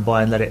going to stand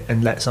by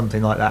and let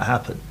something like that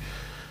happen.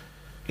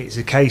 It's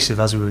a case of,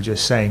 as we were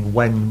just saying,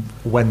 when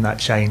that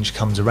change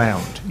comes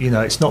around.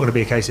 It's not going to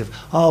be a case of,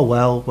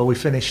 we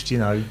finished,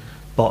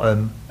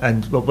 bottom,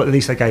 but at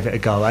least they gave it a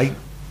go, eh?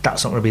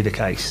 That's not going to be the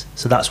case.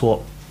 So that's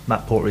what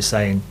Matt Porter is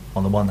saying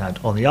on the one hand.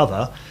 On the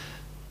other,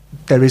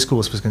 there is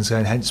cause for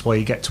concern, hence why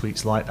you get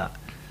tweets like that.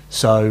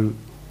 So,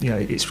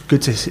 it's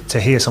good to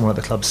hear someone at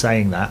the club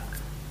saying that,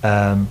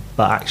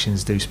 but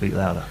actions do speak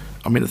louder.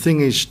 I mean, the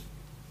thing is,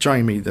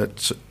 Jamie,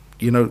 that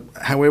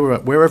however,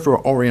 wherever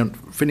Orient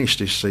finish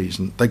this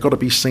season, they've got to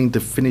be seen to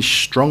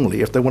finish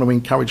strongly if they want to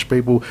encourage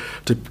people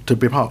to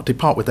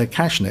depart with their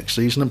cash next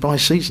season and buy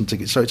season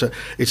tickets. So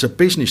it's a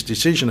business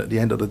decision at the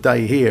end of the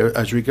day here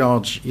as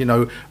regards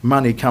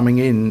money coming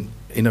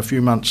in a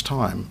few months'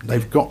 time.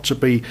 They've got to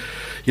be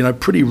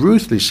pretty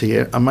ruthless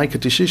here and make a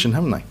decision,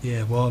 haven't they?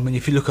 Yeah, well, I mean,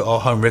 if you look at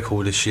our home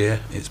record this year,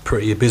 it's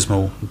pretty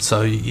abysmal.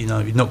 So you're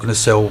not going to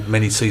sell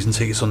many season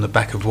tickets on the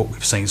back of what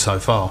we've seen so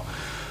far.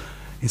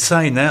 In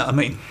saying that, I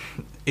mean,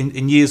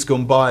 in years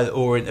gone by,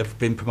 Orient have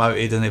been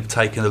promoted and they've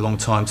taken a long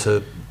time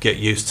to get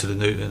used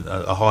to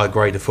a higher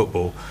grade of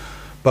football.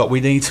 But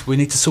we need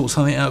to sort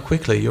something out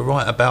quickly. You're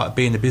right about it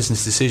being a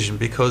business decision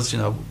because,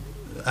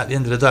 at the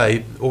end of the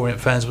day, Orient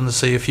fans want to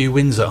see a few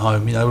wins at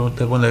home. They want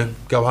to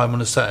go home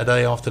on a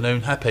Saturday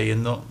afternoon happy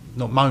and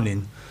not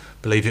moaning,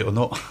 believe it or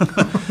not.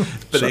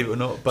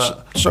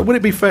 But so would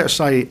it be fair to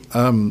say,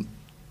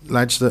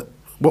 lads, that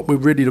what we're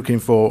really looking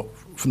for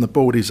from the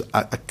board is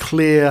a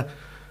clear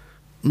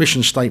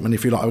mission statement,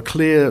 if you like, a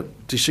clear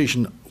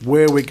decision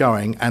where we're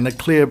going and a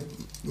clear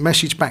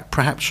message back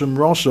perhaps from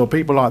Ross or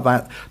people like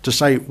that to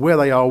say where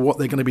they are, what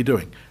they're going to be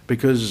doing?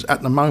 Because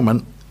at the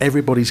moment,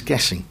 everybody's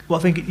guessing. Well,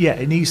 I think,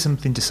 it needs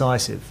something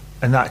decisive,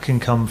 and that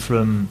can come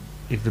from,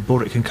 if the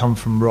board, it can come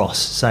from Ross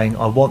saying,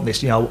 I want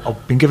this,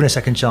 I've been given a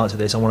second chance at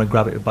this, I want to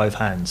grab it with both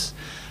hands.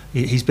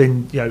 He's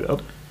been,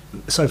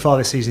 so far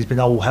this season, he's been,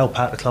 I will help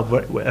out the club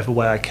whatever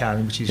way I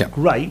can, which is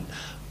great,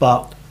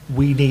 but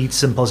we need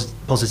some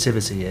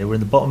positivity here. We're in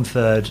the bottom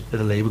third of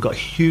the league. We've got a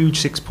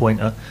huge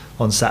 6-pointer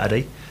on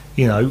Saturday.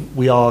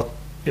 We are.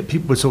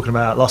 People were talking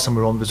about last time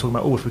we were talking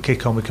about, if we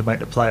kick on, we could make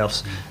the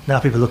playoffs.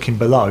 Now people are looking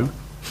below,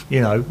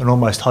 and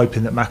almost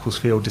hoping that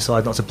Macclesfield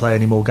decide not to play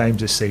any more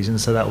games this season,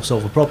 so that will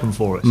solve a problem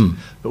for us.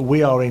 But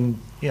we are in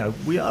a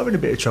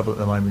bit of trouble at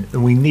the moment,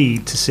 and we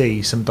need to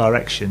see some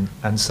direction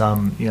and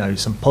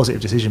some positive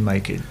decision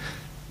making.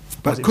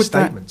 But could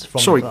that,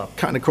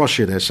 cutting across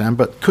you there, Sam,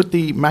 but could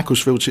the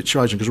Macclesfield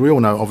situation, because we all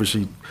know,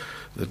 obviously,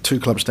 the two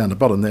clubs down the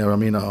bottom there, I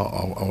mean, I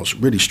was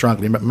really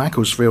struggling. But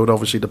Macclesfield,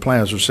 obviously, the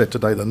players have said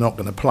today they're not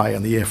going to play,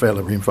 and the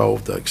EFL are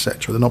involved,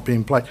 etc. They're not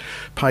being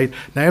paid.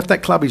 Now, if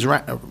that club is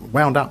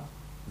wound up,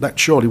 that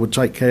surely would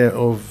take care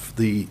of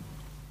the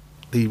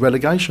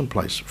relegation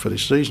place for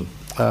this season.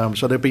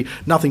 So there'd be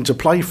nothing to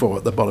play for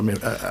at the bottom.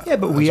 Yeah,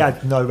 but we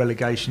had no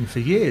relegation for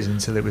years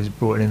until it was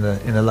brought in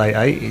the late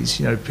 80s.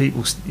 You know,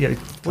 people.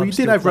 Well, you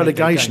did have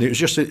relegation. It was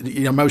just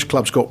that, most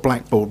clubs got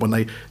blackballed when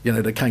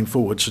they came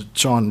forward to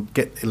try and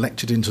get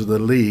elected into the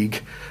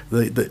league.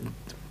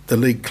 The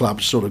league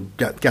clubs sort of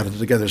gathered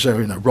together. So,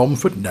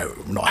 Romford, no,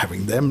 we're not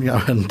having them.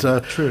 And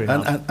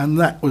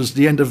that was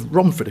the end of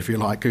Romford, if you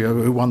like,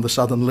 who won the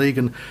Southern League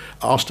and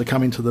asked to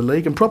come into the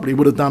league, and probably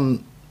would have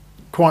done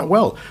quite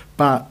well.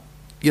 But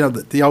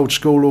the old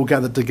school all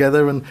gathered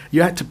together, and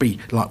you had to be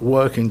like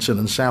Workington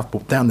and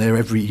Southport down there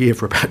every year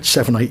for about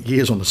 7-8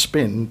 years on the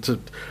spin to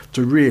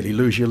really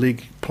lose your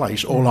league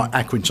place, or like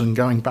Accrington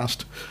going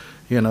bust.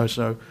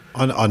 So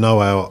I know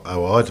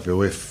how I'd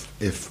feel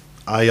if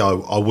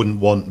I wouldn't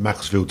want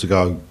Macclesfield to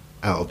go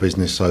out of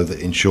business so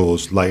that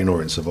ensures Leyton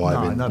Orient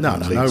surviving. No,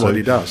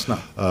 nobody does. No.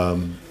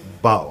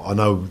 But I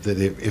know that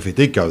if it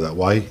did go that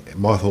way,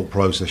 my thought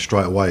process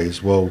straight away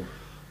is, well,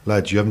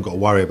 lads, you haven't got to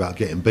worry about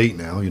getting beat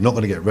now. You're not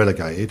going to get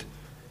relegated.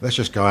 Let's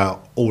just go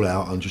all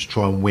out and just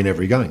try and win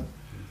every game.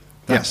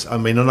 I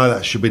mean, I know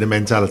that should be the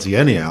mentality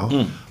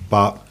anyhow,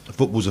 but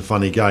football's a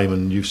funny game,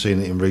 and you've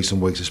seen it in recent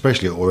weeks,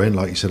 especially at Orient,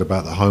 like you said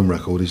about the home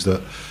record, is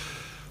that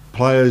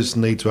players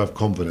need to have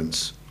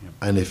confidence.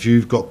 And if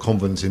you've got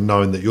confidence in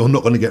knowing that you're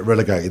not going to get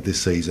relegated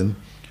this season,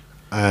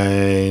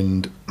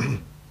 and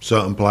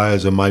certain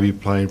players are maybe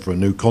playing for a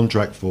new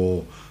contract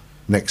for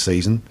next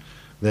season,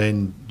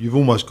 then you've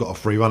almost got a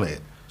free run at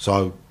it.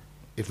 So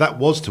if that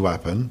was to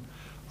happen,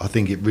 I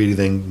think it really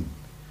then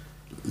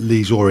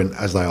leaves Orient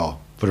as they are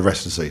for the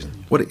rest of the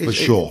season. Well, for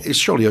sure. It's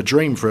surely a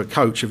dream for a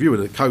coach. If you were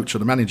the coach or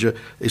the manager,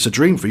 it's a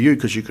dream for you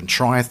because you can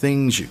try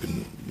things, you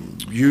can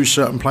use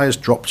certain players,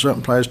 drop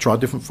certain players, try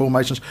different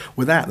formations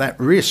without that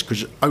risk.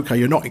 Because, okay,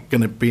 you're not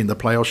going to be in the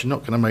playoffs, you're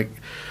not going to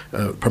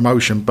make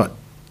promotion, but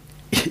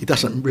it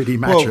doesn't really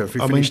matter if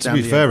you finish down.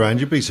 To be fair,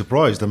 Ange, you'd be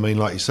surprised. I mean,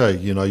 like you say,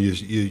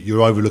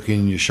 you're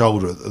overlooking your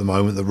shoulder at the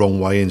moment the wrong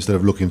way instead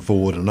of looking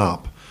forward and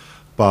up.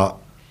 But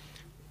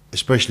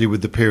especially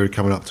with the period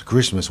coming up to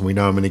Christmas, and we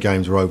know how many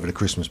games are over the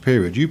Christmas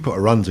period, you put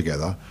a run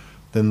together,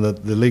 then the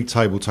league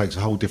table takes a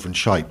whole different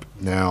shape.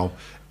 Now,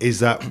 is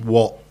that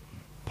what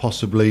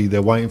possibly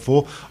they're waiting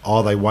for?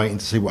 Are they waiting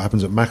to see what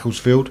happens at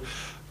Macclesfield?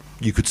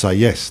 You could say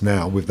yes.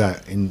 Now, with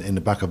that in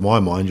the back of my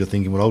mind, you're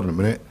thinking, well, hold on a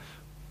minute.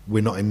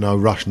 We're not in no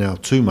rush now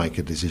to make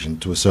a decision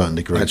to a certain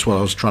degree. That's what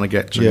I was trying to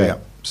get to. Yeah.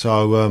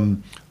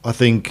 So I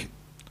think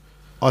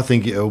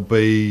it'll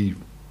be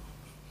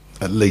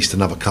at least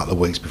another couple of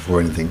weeks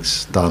before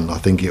anything's done. I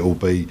think it will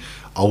be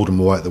Oldham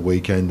away at the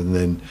weekend, and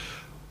then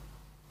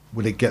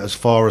will it get as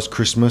far as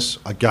Christmas?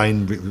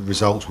 Again,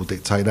 results will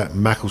dictate that.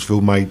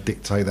 Macclesfield may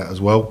dictate that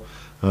as well.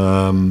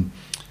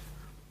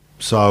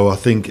 So I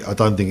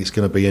don't think it's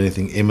going to be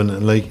anything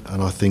imminently,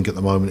 and I think at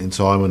the moment in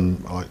time,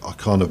 and I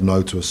kind of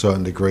know to a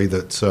certain degree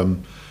that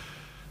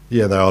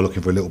they are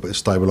looking for a little bit of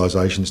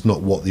stabilisation. It's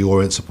not what the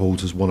Orient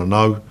supporters want to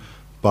know,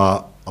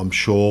 but I'm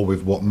sure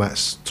with what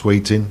Matt's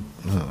tweeting,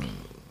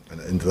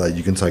 and today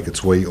you can take a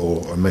tweet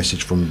or a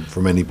message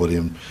from anybody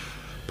and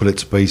put it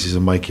to pieces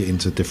and make it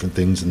into different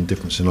things and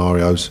different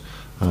scenarios.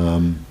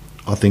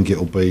 I think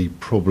it'll be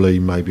probably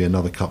maybe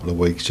another couple of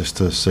weeks just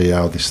to see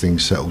how this thing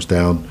settles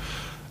down.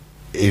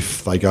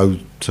 If they go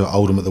to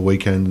Oldham at the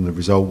weekend and the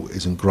result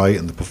isn't great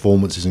and the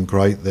performance isn't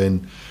great,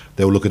 then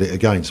they'll look at it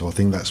again. So I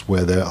think that's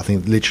where I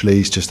think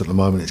literally it's just at the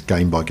moment it's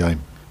game by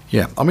game.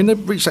 Yeah, I mean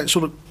they've reached that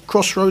sort of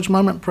crossroads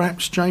moment,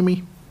 perhaps,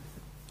 Jamie.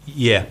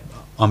 Yeah,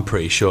 I'm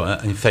pretty sure.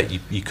 In fact,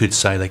 you could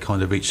say they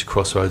kind of reached the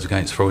crossroads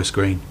against Forest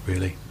Green.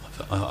 Really,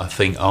 I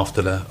think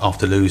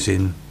after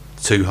losing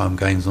 2 home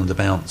games on the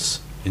bounce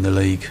in the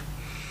league.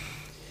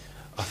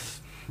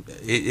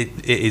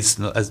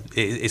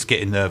 It's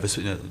getting nervous.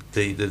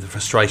 The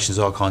frustrations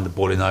are kind of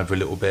boiling over a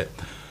little bit.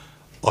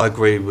 I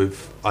agree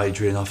with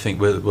Adrian. I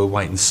think we'll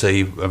wait and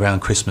see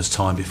around Christmas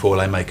time before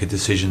they make a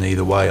decision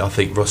either way. I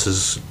think Ross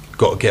has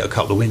got to get a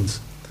couple of wins.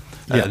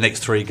 The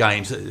next 3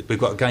 games, we've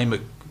got a game at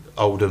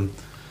Oldham,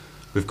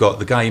 we've got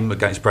the game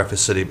against Bradford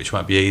City, which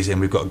won't be easy, and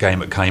we've got a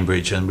game at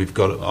Cambridge, and we've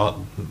got.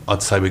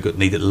 I'd say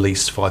need at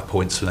least 5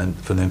 points for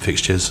them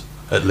fixtures.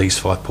 At least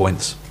 5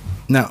 points.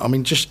 Now, I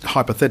mean, just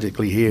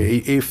hypothetically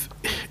here, if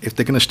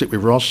they're going to stick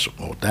with Ross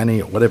or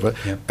Danny or whatever,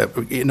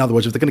 in other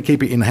words, if they're going to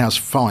keep it in-house,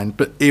 fine.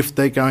 But if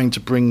they're going to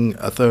bring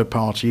a third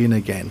party in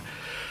again,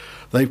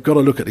 they've got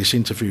to look at this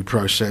interview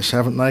process,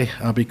 haven't they?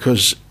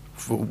 Because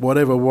for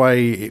whatever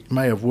way it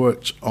may have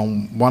worked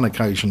on one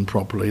occasion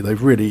properly,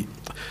 they've really,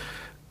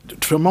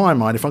 to my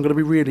mind, if I'm going to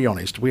be really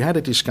honest, we had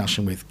a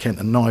discussion with Kent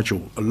and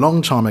Nigel a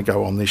long time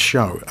ago on this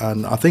show,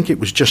 and I think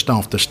it was just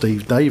after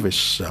Steve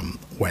Davis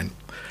went.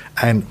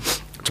 And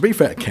to be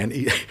fair, Ken,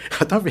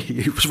 I don't think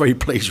he was very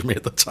pleased with me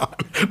at the time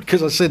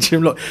because I said to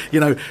him, look,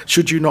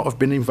 should you not have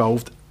been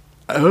involved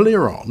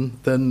earlier on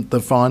than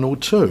the final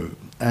 2?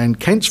 And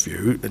Kent's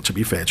view, to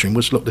be fair to him,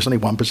 was, look, there's only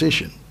one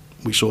position.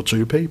 We saw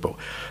two people.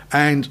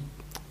 And,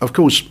 of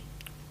course,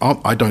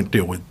 I don't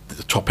deal with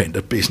the top end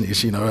of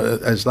business,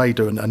 as they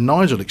do. And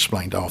Nigel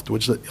explained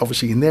afterwards that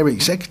obviously in their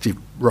executive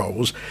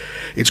roles,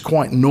 it's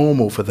quite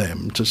normal for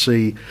them to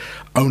see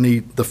only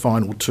the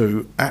final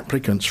two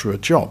applicants for a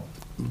job.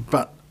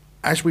 But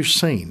as we've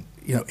seen,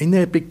 in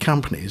their big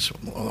companies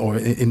or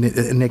in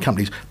their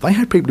companies, they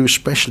have people who are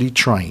specially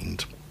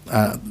trained.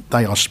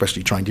 They are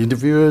specially trained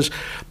interviewers.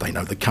 They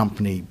know the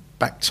company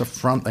back to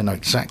front. They know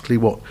exactly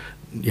what,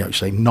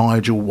 say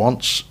Nigel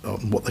wants,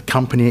 what the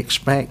company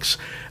expects.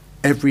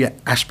 Every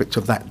aspect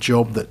of that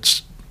job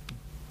that's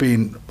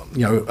being,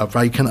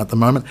 vacant at the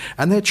moment,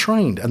 and they're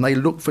trained and they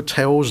look for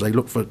tells, they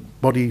look for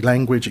body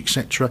language,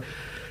 etc.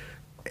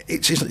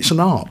 It's an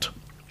art,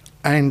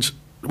 and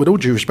with all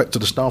due respect to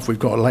the staff we've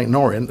got at Leighton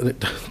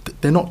Orient,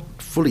 they're not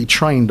fully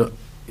trained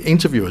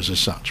interviewers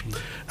as such.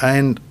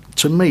 And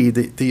to me,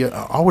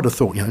 I would have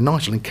thought,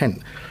 Nigel and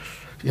Kent,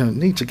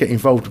 need to get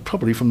involved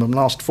probably from the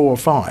last 4 or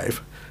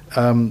 5.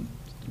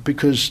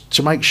 Because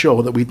to make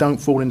sure that we don't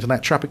fall into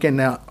that trap again.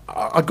 Now,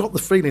 I got the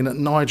feeling that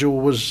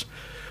Nigel was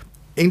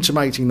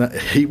intimating that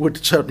he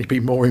would certainly be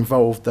more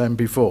involved than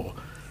before.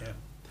 Yeah.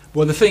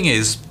 Well, the thing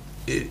is,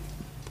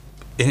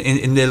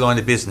 in their line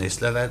of business,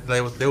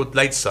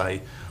 they'd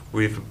say,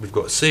 we've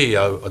got a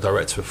CEO, a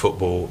director of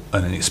football,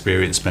 and an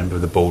experienced member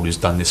of the board who's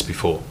done this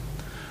before.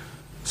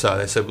 So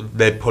they said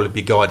they'd probably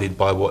be guided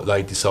by what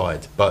they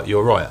decide. But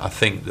you're right, I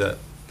think that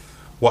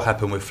what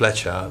happened with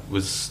Fletcher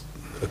was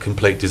a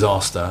complete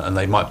disaster, and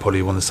they might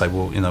probably want to say,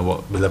 well,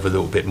 what, we'll have a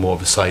little bit more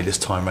of a say this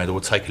time around, or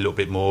we'll take a little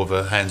bit more of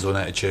a hands-on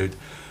attitude.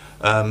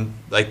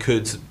 They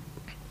could,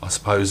 I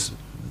suppose,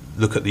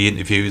 look at the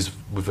interviews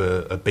with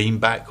a beam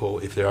back,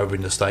 or if they're over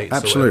in the States.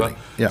 Absolutely. Or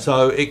whatever. Yeah.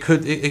 So it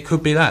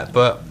could be that,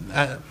 but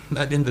at the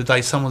end of the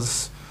day,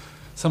 someone's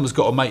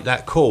got to make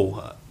that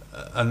call,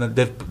 and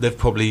they've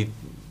probably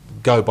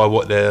go by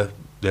what they're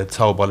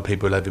told by the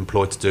people they've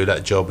employed to do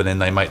that job, and then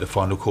they make the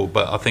final call.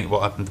 But I think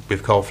what happened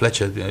with Carl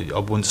Fletcher, it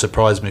wouldn't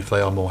surprise me if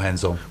they are more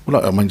hands-on.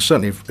 Well, I mean,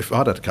 certainly if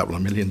I'd had a couple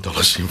of $1 million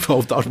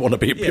involved, I'd want to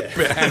be a bit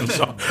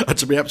hands-on,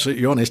 to be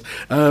absolutely honest.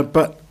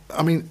 But,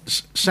 I mean,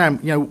 Sam,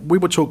 we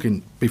were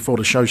talking before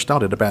the show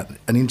started about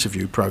an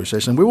interview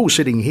process, and we're all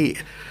sitting here,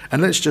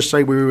 and let's just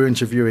say we were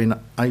interviewing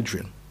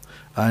Adrian,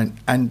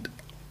 and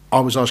I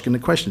was asking the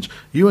questions.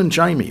 You and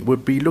Jamie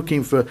would be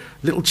looking for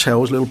little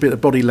tells, a little bit of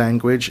body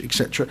language,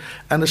 etc.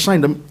 And the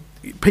same,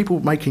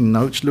 people making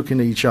notes, looking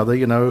at each other,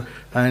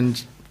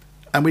 and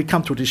we'd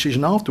come to a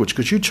decision afterwards,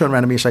 because you turn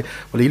around to me and say,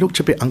 well, he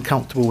looked a bit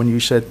uncomfortable when you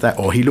said that,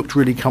 or he looked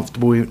really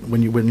comfortable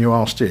when you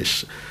asked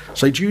this.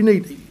 So do you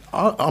need...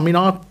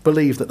 I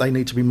believe that they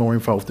need to be more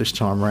involved this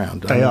time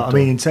round. They are. I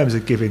mean, in terms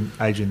of giving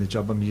Adrian the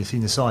job, you've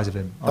seen the size of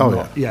him.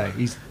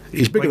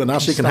 He's bigger than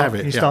us. He can have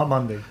it. You start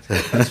Monday.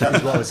 That's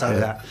what I would say to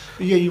that.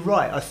 But yeah, you're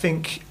right. I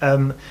think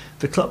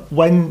the club,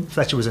 when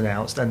Fletcher was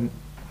announced, and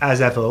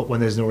as ever, when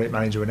there's an Orient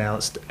manager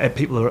announced,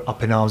 people are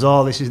up in arms.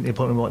 Oh, this isn't the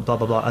appointment, blah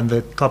blah blah. And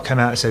the club came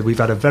out and said, we've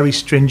had a very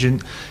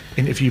stringent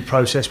interview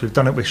process. We've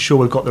done it. We're sure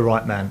we've got the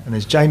right man. And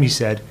as Jamie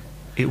said,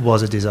 it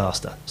was a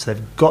disaster. So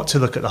they've got to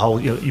look at the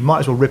whole... You might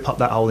as well rip up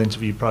that whole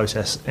interview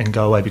process and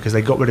go away, because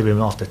they got rid of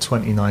him after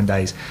 29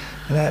 days.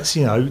 And that's,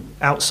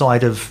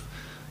 outside of,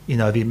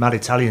 the Mad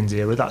Italians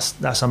era,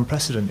 that's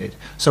unprecedented.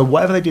 So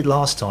whatever they did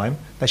last time,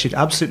 they should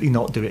absolutely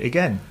not do it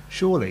again,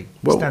 surely.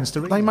 Well, stands to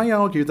reason. They may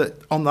argue that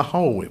on the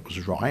whole it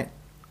was right,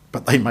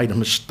 but they made a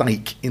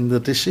mistake in the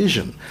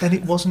decision. Then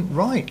it wasn't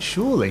right,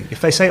 surely.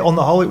 If they say on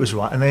the whole it was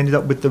right and they ended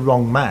up with the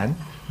wrong man,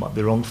 might be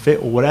the wrong fit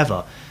or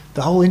whatever...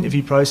 The whole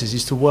interview process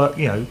is to work,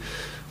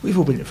 we've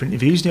all been for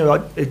interviews.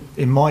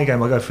 In my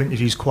game, I go for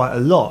interviews quite a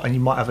lot, and you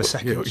might have a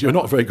second. You're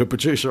not a very good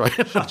producer, right?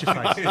 Shut your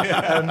face.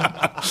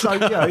 So,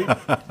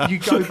 you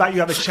go back, you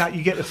have a chat,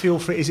 you get the feel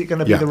for it. Is it going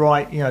to be the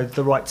right,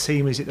 the right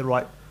team? Is it the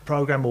right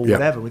program or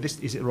whatever? With this,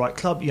 is it the right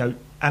club?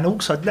 And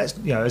also, let's,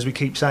 as we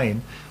keep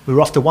saying, we're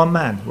after one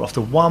man, we're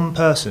after one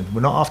person. We're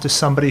not after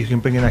somebody who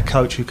can bring in a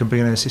coach, who can bring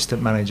in an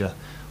assistant manager,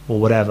 or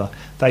whatever.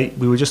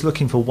 We were just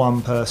looking for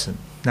one person.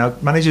 Now,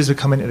 managers have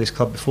come into this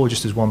club before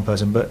just as one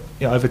person, but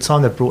over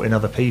time they've brought in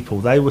other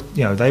people. They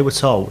were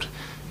told,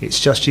 it's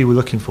just you we're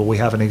looking for. We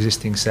have an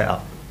existing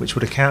setup, which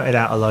would have counted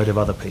out a load of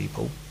other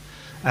people.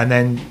 And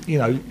then,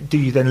 do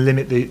you then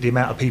limit the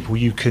amount of people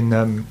you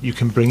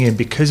can bring in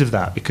because of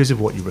that, because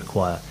of what you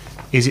require?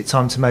 Is it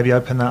time to maybe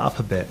open that up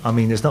a bit? I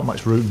mean, there's not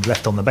much room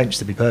left on the bench,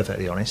 to be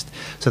perfectly honest.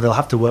 So they'll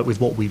have to work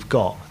with what we've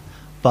got.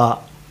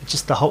 But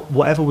just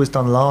whatever was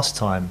done last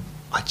time,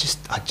 I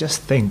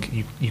just think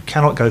you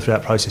cannot go through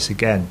that process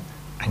again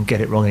and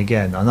get it wrong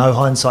again. I know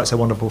hindsight's a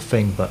wonderful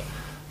thing, but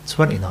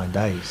 29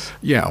 days.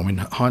 Yeah, I mean,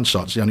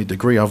 hindsight's the only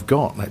degree I've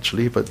got,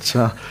 actually, but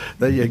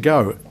there you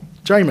go.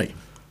 Jamie?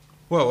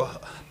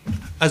 Well,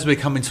 as we're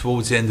coming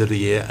towards the end of the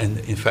year, and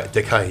in fact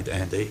decade,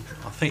 Andy,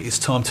 I think it's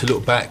time to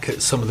look back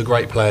at some of the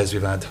great players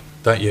we've had,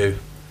 don't you?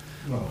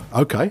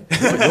 Okay.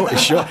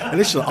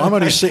 Listen, I'm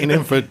only sitting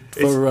in for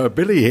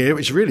Billy here.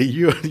 It's really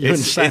you and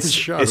Sam's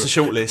show. It's a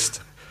short list.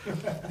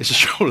 It's a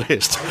short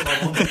list.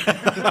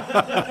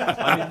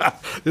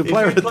 The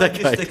player of the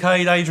decade. This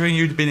decade, Adrian,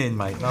 you'd been in,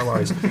 mate. No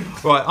worries.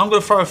 Right, I'm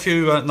going to throw a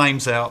few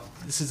names out.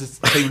 This is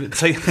a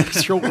team.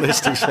 Short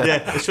list, he said. Yeah,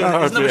 there's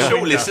another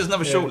short list. There's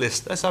another short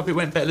list. Let's hope it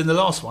went better than the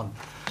last one.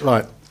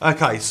 Right.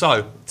 Okay,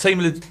 so team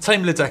of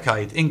the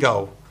decade in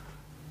goal: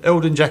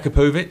 Eldon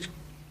Jakupovic.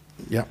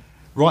 Yeah.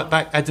 Right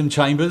back Adam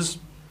Chambers.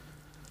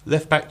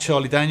 Left back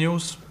Charlie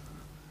Daniels.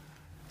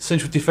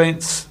 Central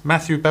defence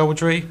Matthew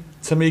Baldry,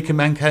 Tamika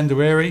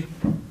Mankandaweri.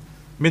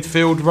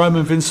 Midfield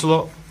Roman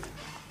Vincelot,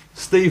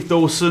 Steve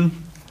Dawson,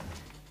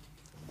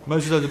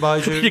 Moses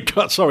Odebajo. You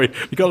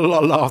got a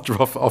lot of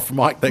laughter off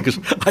mic there because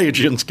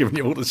Adrian's giving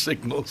you all the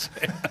signals.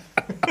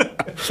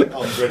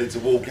 I'm ready to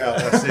walk out.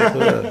 That's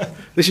it.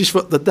 This is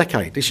for the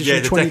decade. This is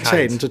from 2010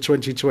 decade. to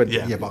 2020.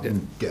 Yeah. Yeah, but I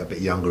can get a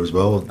bit younger as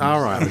well.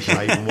 All right. Have a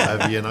shave and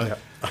whatever, you know.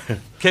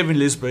 Kevin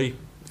Lisby,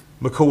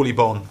 Macaulay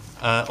Bonne.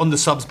 On the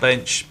subs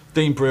bench,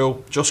 Dean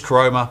Brill, Josh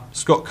Caroma,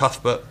 Scott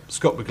Cuthbert,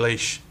 Scott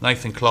McLeish,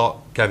 Nathan Clark,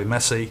 Gavin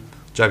Massey,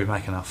 Joby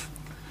McAnuff.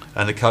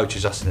 And the coach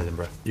is Justin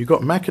Edinburgh. You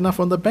got McAnuff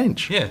on the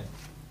bench. Yeah.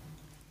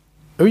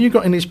 Who you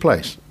got in his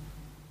place?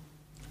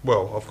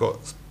 Well, I've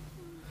got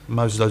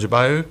Moses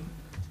Odebajo,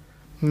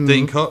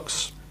 Dean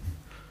Cox,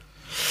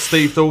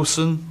 Steve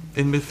Dawson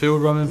in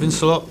midfield, Roman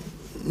Vincelot.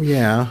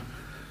 Yeah.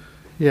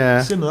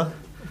 Similar.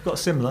 I've got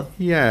similar.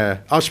 Yeah.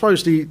 I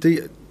suppose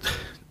the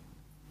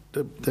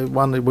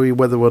one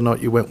whether or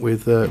not you went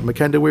with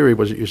Mankandaweri,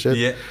 was it you said?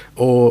 Yeah.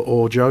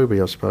 Or Joby,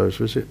 I suppose,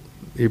 was it?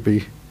 You'd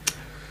be.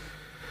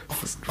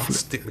 I'll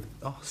stick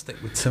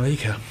with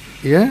Tamika.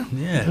 Yeah?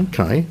 Yeah.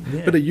 Okay.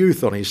 Yeah. Bit of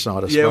youth on his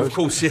side, I suppose. Yeah, of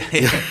course, yeah.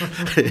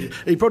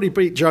 He'd probably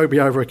beat Joby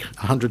over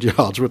 100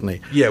 yards, wouldn't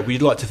he? Yeah,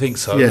 we'd like to think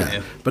so.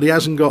 Yeah. But he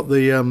hasn't got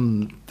the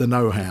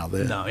know-how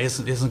there. No, he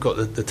hasn't got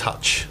the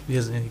touch. He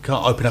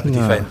can't open up a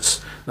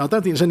defence. No, I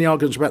don't think there's any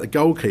arguments about the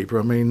goalkeeper.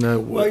 I mean...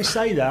 Well, you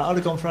say that, I'd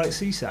have gone for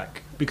Alex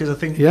Isak because I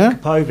think Yeah?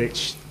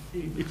 Jakupovic,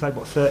 he played,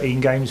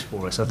 13 games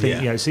for us. I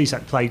think, Yeah.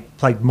 Isak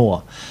played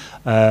more.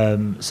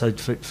 So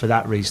for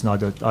that reason,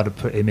 I'd have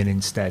put him in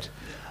instead.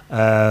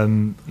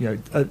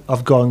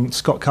 I've gone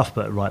Scott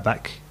Cuthbert at right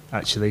back,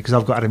 actually, because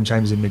I've got Adam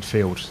Chambers in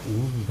midfield.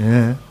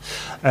 Ooh.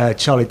 Yeah.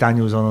 Charlie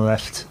Daniels on the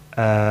left,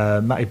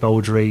 Matty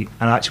Baldry,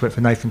 and I actually went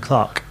for Nathan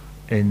Clark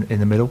in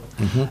the middle.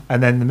 Mm-hmm.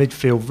 And then the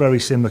midfield, very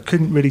similar.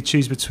 Couldn't really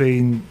choose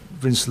between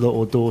Vincelot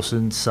or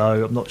Dawson,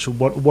 so I'm not sure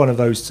what one of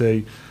those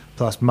two,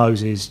 plus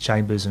Moses,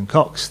 Chambers and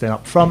Cox. Then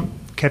up front,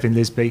 Kevin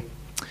Lisby.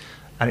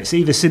 And it's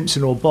either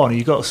Simpson or Bonne.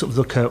 You've got to sort of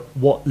look at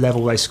what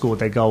level they scored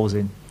their goals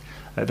in,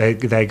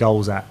 their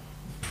goals at.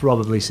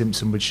 Probably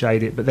Simpson would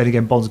shade it, but then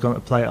again, Bond's gone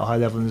to play at a high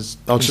level. And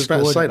I was just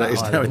about to say that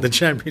he's now in the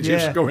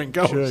Championship scoring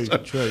goals.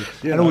 True.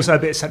 And also a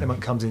bit of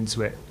sentiment comes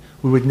into it.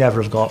 We would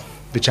never have got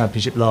the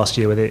Championship last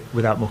year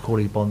without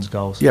Macaulay Bond's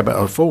goals. Yeah,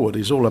 but forward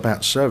is all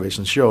about service,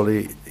 and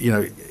surely,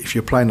 if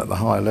you're playing at the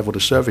higher level, the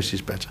service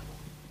is better.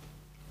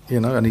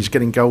 And he's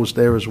getting goals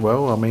there as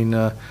well. I mean...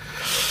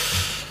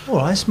 all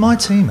right, it's my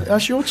team.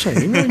 That's your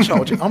team. You're in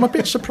charge. I'm a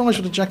bit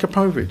surprised with the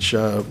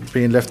Jakupovic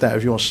being left out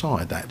of your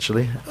side,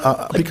 actually,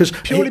 because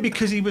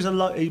he was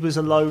alone.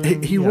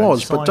 He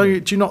was, but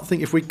do you not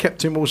think if we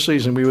kept him all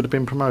season, we would have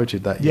been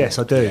promoted that year? Yes,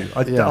 I do.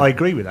 I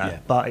agree with that. Yeah.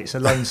 But it's a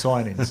loan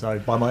signing, so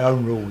by my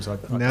own rules,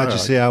 now do you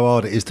see how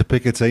hard it is to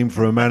pick a team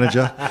for a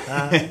manager,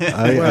 a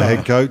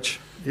head coach?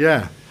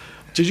 Yeah.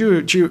 Do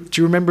you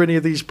remember any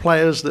of these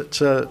players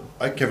that?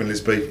 I had Kevin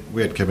Lisby.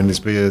 We had Kevin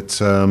Lisby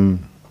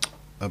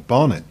at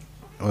Barnet.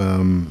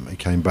 He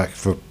came back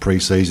for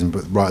pre-season,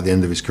 but right at the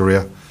end of his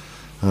career,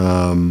 it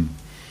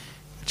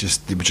was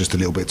just a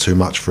little bit too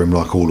much for him,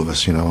 like all of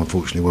us.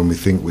 Unfortunately, when we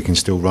think we can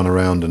still run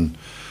around and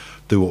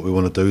do what we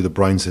want to do, the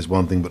brain says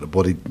one thing, but the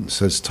body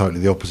says totally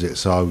the opposite.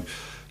 So,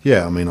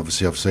 yeah, I mean,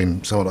 obviously, I've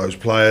seen some of those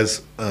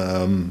players,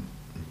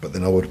 but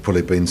then I would have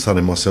probably been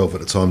sunning myself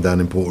at the time down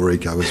in Puerto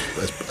Rico,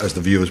 as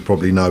the viewers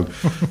probably know.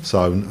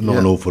 So, not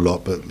an awful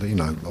lot, but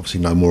obviously,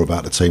 know more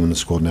about the team and the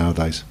squad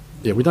nowadays.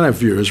 Yeah, we don't have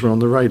viewers, we're on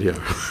the radio.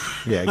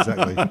 Yeah,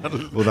 exactly.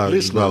 Although,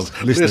 listeners.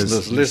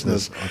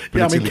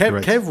 Yeah, I mean,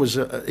 Kev was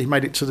he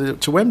made it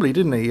to Wembley,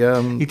 didn't he?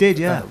 He did,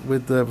 yeah.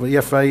 With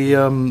the FA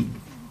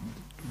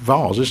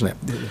Vase, isn't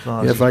it?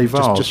 The FA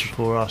Vase. Just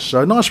before us.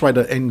 So a nice way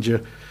to end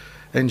your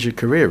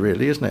career,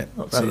 really, isn't it?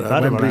 Not too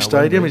bad. Wembley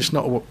Stadium. It's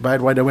not a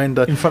bad way to end.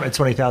 In front of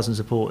 20,000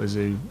 supporters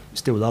who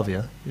still love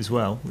you as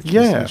well, which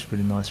is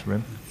really nice for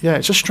him. Yeah,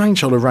 it's a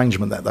strange old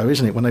arrangement that, though,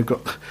 isn't it? When they've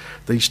got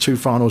these two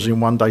finals in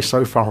one day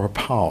so far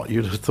apart,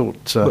 you'd have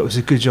thought... Well, it was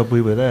a good job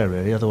we were there,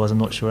 really. Otherwise, I'm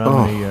not sure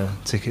how many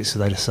tickets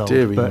they'd have sold.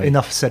 But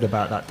enough said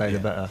about that day, the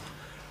better.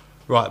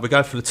 Right, we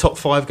go for the top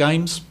 5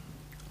 games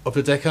of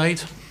the decade.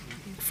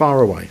 Far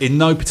away. In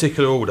no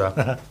particular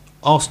order.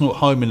 Arsenal at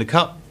home in the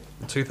Cup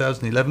in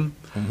 2011.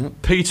 Mm-hmm.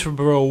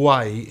 Peterborough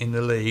away in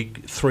the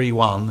league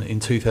 3-1 in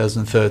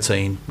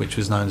 2013, which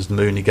was known as the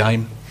Mooney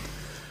game.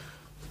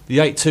 The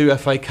 8-2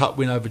 FA Cup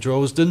win over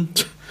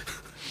Droylsden.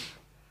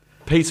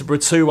 Peterborough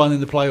 2-1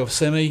 in the playoff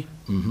semi.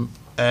 Mm-hmm.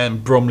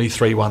 And Bromley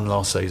 3-1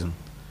 last season.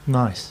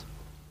 Nice.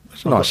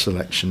 It's a nice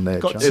selection there.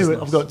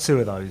 I've got two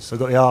of those. I've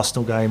got the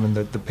Arsenal game and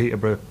the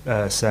Peterborough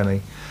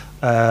semi.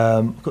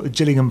 I've got the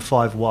Gillingham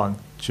 5-1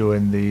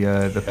 during the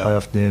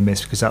playoff near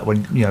miss, because that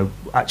one,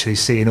 actually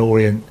seeing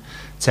Orient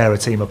tear a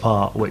team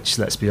apart, which,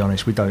 let's be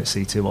honest, we don't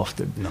see too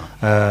often. No.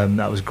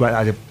 That was great.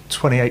 I had a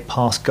 28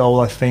 pass goal,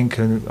 I think,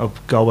 and a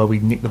goal where we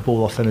nicked the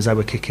ball off them as they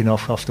were kicking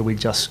off after we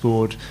just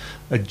scored.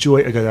 A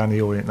joy to go down the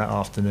Orient that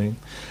afternoon.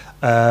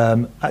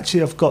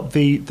 Actually, I've got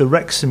the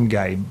Wrexham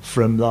game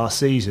from last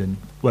season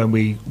when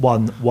we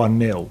won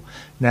 1-0.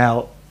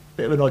 Now,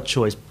 bit of an odd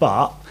choice,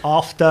 but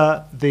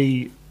after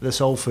the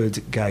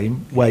Salford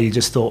game, where you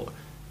just thought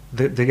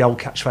the old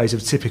catchphrase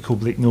of typical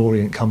Bleaton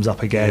Orient comes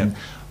up again.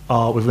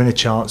 We've won a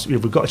chance.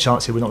 We've got a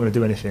chance here. We're not going to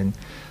do anything.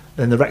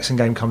 Then the Wrexham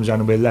game comes around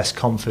and we're less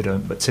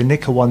confident. But to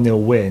nick a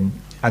 1-0 win,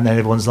 and then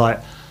everyone's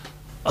like,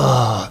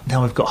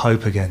 now we've got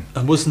hope again.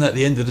 And wasn't that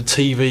the end of the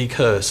TV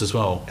curse as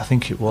well? I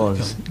think it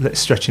was.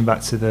 Stretching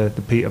back to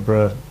the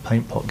Peterborough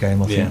paint pot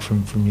game, I think,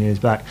 from years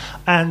back.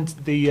 And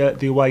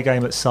the away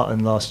game at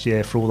Sutton last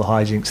year, for all the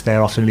hijinks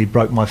there, after nearly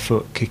broke my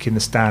foot kicking the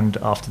stand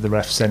after the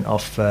ref sent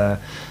off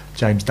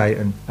James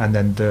Dayton, and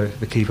then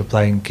the keeper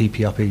playing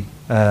keepy-uppy,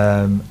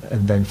 and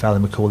then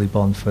fouling Macaulay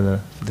Bond for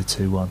the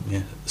 2-1.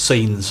 Yeah,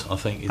 scenes, I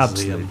think, is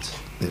absolutely.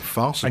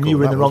 Farcical. And you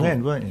were in the wrong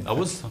end, weren't you? I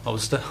was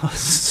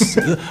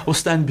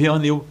standing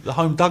behind the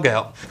home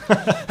dugout.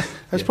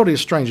 That's probably the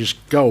strangest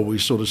goal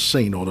we've sort of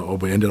seen, or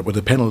we ended up with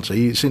a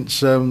penalty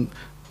since.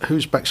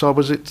 Whose backside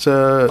was it?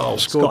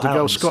 Scored the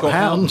goal. Scott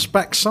Houghton's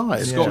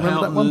backside. Scott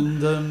remember Houghton,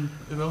 that one? and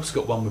who else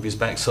got one with his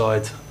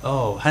backside?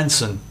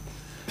 Hanson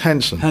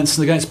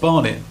against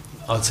Barnet.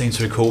 I seem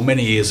to recall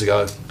many years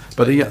ago.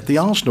 But the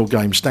Arsenal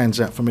game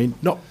stands out for me,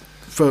 not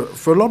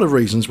for a lot of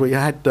reasons. We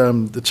had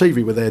the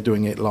TV were there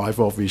doing it live,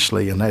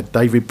 obviously, and had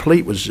David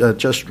Pleat was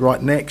just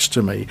right next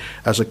to me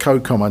as a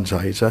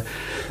co-commentator,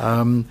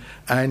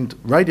 and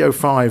Radio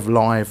 5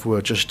 Live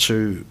were just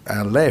to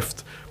our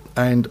left.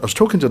 And I was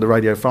talking to the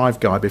Radio 5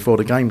 guy before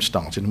the game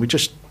started, and we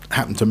just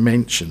happened to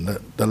mention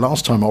that the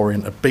last time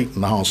Orient had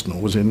beaten Arsenal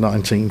was in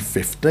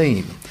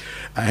 1915,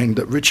 and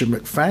that Richard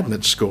McFadden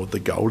had scored the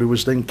goal, who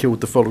was then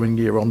killed the following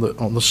year on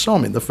the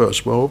Somme in the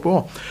First World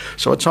War.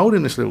 So I told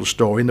him this little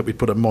story, and that we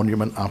put a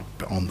monument up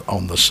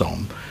on the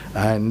Somme,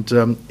 and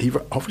he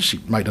obviously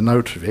made a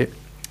note of it.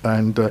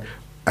 And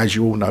as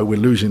you all know, we're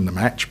losing the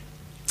match,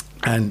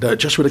 and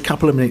just with a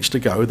couple of minutes to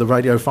go, the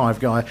Radio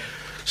 5 guy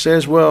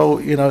says, well,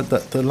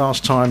 that the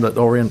last time that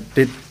Orient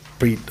did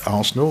beat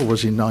Arsenal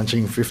was in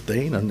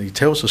 1915, and he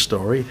tells the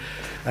story,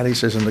 and he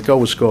says, and the goal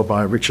was scored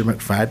by Richard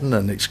McFadden,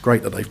 and it's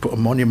great that they've put a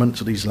monument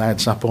to these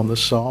lads up on the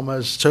Somme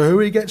as to who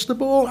he gets the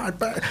ball.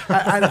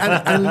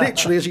 And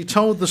literally, as he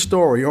told the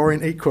story,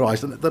 Orient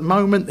equalised, and at the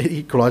moment he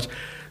equalised,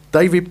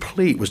 David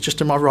Pleat was just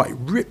to my right,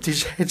 ripped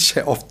his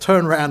headset off,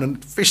 turned around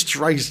and fists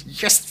raised,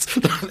 yes,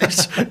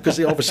 because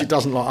he obviously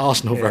doesn't like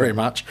Arsenal very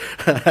much,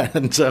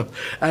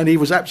 and he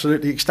was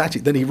absolutely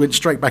ecstatic. Then he went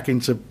straight back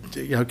into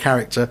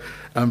character,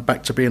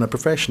 back to being a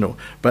professional.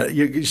 But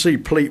you see,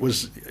 Pleat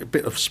was a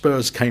bit of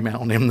Spurs came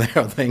out on him there,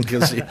 I think,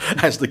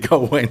 as the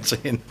goal went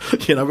in.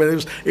 But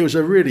it was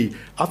a really,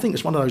 I think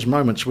it's one of those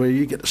moments where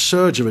you get a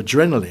surge of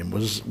adrenaline.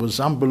 Was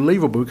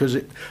unbelievable, because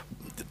it.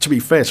 To be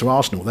fair to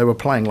Arsenal, they were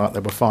playing like they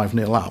were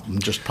 5-0 up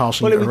and just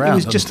passing it around. It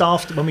was just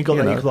after, when we got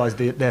that equalised,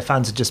 their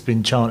fans had just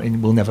been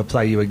chanting, "We'll never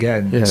play you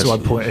again." Yes. So I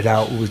pointed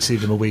out we'd see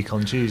them a week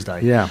on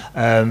Tuesday. Yeah.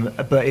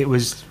 But it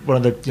was one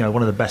of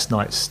the best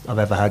nights I've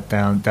ever had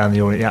down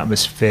the Orient. The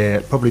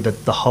atmosphere, probably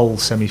the whole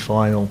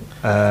semi-final,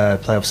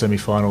 playoff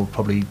semi-final,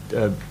 probably.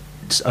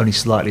 Only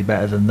slightly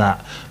better than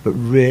that, but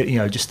really,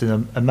 just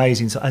an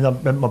amazing.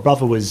 And my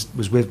brother was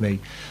with me,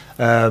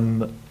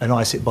 and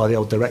I sit by the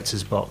old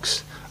director's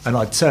box. And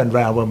I turned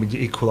round when we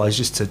equalised,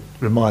 just to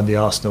remind the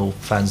Arsenal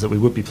fans that we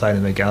would be playing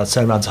them again. I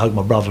turned around to hug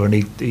my brother, and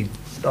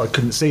I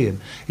couldn't see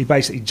him. He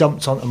basically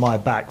jumped onto my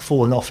back,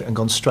 fallen off it, and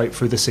gone straight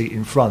through the seat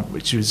in front,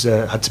 which was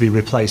had to be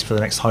replaced for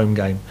the next home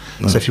game.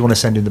 So if you want to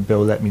send in the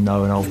bill, let me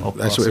know, and I'll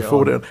that's pass what it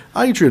forward.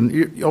 Adrian,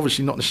 you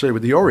obviously not necessarily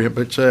with the Orient,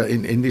 but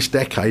in this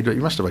decade, you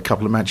must have a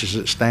couple of matches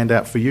that stand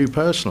out for you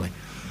personally.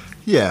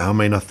 Yeah, I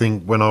mean, I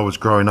think when I was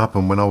growing up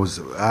and when I was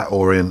at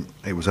Orient,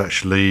 it was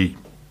actually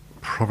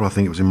probably, I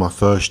think it was in my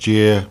first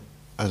year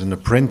as an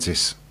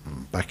apprentice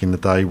back in the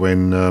day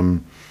when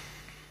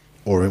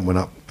Orient went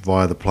up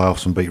via the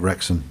playoffs and beat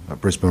Wrexham at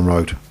Brisbane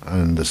Road,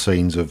 and the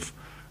scenes of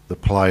the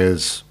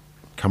players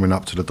coming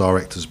up to the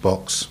director's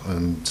box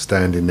and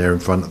standing there in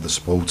front of the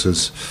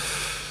supporters,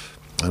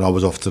 and I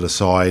was off to the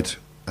side,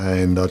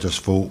 and I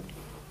just thought,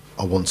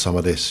 I want some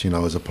of this,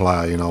 as a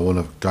player, I want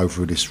to go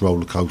through this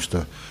roller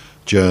coaster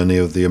journey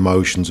of the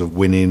emotions of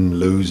winning,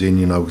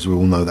 losing, because we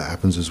all know that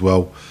happens as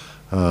well.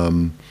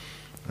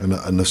 And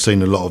I've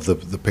seen a lot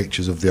of the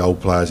pictures of the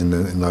old players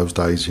in those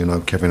days,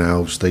 Kevin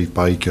Howe, Steve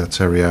Baker,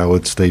 Terry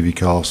Howard, Stevie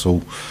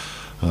Castle,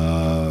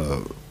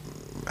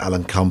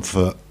 Alan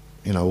Comfort,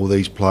 all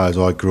these players.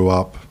 I grew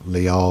up,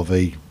 Lee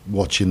Harvey,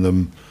 watching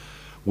them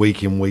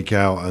week in, week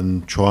out,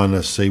 and trying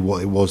to see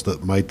what it was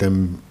that made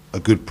them a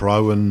good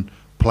pro and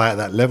play at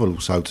that level,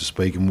 so to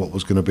speak, and what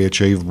was going to be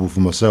achievable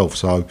for myself.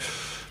 So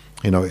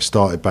it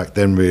started back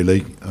then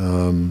really,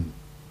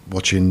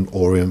 watching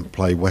Orient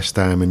play West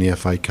Ham in the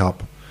FA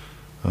Cup.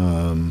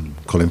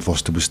 Colin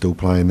Foster was still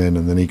playing then,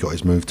 and then he got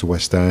his move to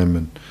West Ham,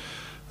 and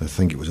I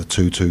think it was a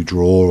 2-2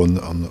 draw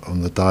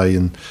on the day.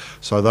 And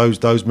so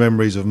those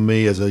memories of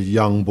me as a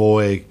young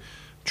boy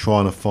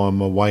trying to find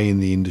my way in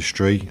the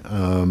industry,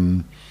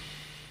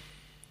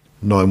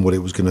 knowing what it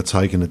was going to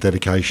take and the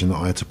dedication that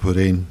I had to put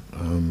in.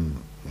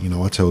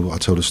 I tell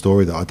the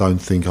story that I don't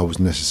think I was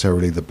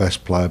necessarily the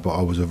best player, but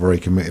I was a very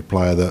committed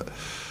player that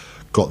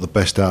got the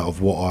best out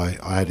of what I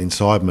had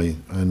inside me,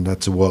 and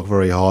had to work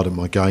very hard at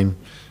my game.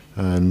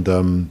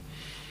 And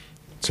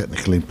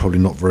technically, probably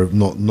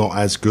not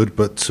as good,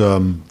 but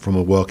from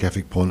a work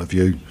ethic point of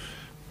view,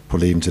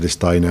 probably even to this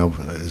day now,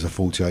 as a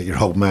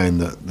 48-year-old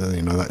man,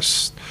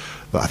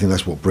 I think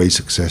that's what breeds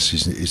success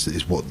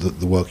is what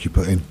the work you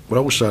put in. But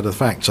also the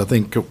fact, I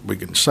think we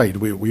can say,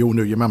 we all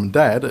knew your mum and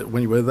dad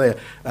when you were there,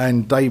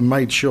 and they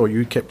made sure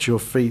you kept your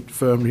feet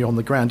firmly on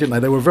the ground, didn't they?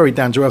 They were very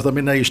down to earth. I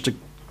mean, they used to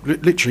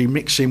literally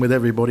mix in with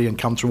everybody and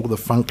come to all the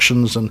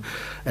functions and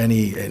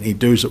any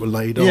dues that were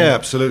laid on. Yeah,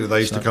 absolutely. They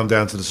used to come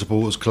down to the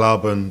supporters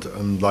club,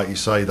 and like you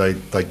say,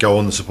 they go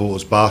on the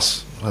supporters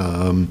bus. They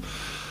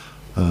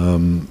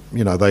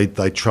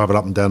travel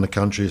up and down the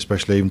country,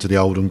 especially even to the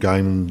Oldham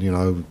game,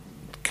 and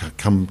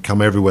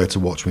come everywhere to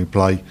watch me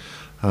play.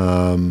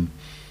 And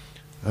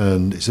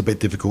it's a bit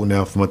difficult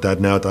now for my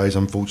dad nowadays.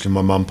 Unfortunately,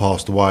 my mum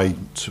passed away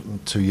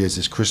 2 years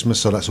this Christmas,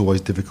 so that's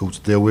always difficult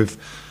to deal with.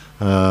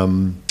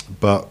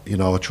 But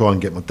I try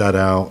and get my dad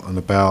out and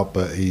about,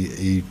 but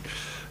he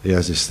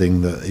has this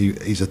thing that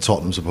he's a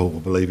Tottenham supporter,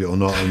 believe it or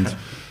not, and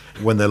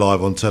when they're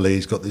live on telly,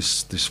 he's got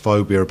this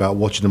phobia about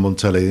watching them on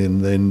telly,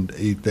 and then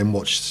he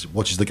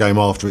watches the game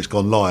after it's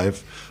gone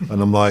live, and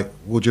I'm like,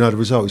 well, do you know the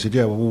result? He said,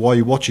 yeah, well, why are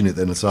you watching it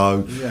then?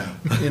 So,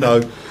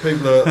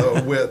 people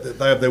are weird,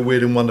 they have their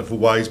weird and wonderful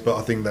ways, but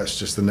I think that's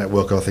just the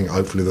network. I think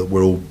hopefully that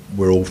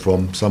we're all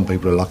from. Some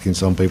people are lucky and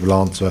some people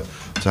aren't to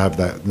have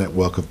that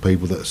network of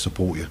people that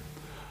support you.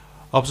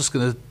 I was just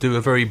going to do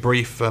a very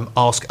brief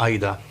Ask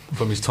Ada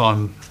from his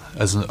time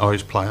as an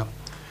Irish player.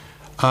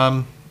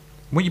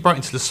 When you broke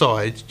into the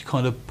side, you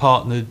kind of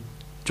partnered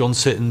John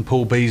Sitton,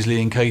 Paul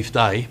Beasley and Keith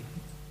Day.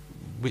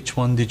 Which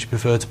one did you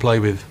prefer to play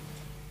with?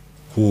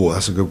 Oh,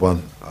 that's a good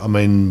one. I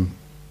mean,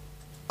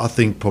 I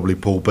think probably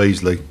Paul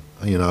Beasley,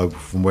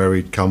 from where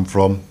he'd come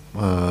from.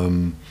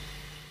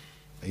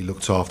 He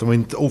looked after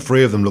me. All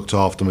three of them looked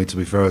after me, to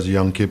be fair, as a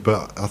young kid,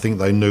 but I think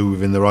they knew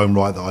within their own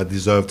right that I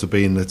deserved to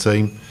be in the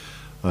team.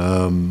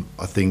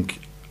 I think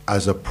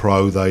as a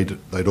pro,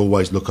 they'd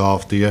always look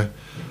after you.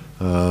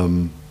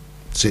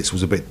 Sitz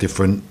was a bit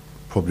different,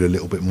 probably a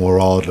little bit more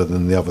harder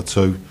than the other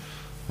two.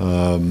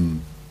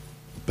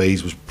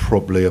 Bees was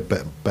probably a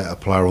better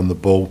player on the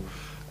ball,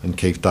 and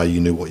Keith Day, you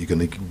knew what were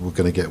going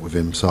to get with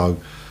him. So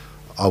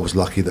I was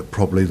lucky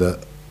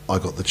that I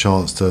got the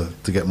chance to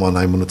get my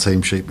name on the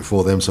team sheet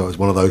before them. So it was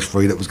one of those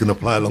three that was going to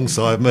play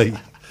alongside me.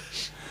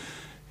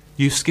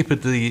 You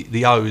skippered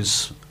the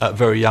O's at a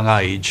very young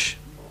age.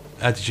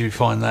 How did you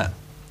find that?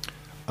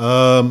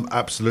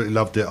 Absolutely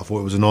loved it. I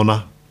thought it was an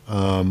honour.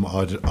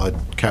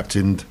 I'd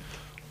captained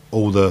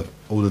all the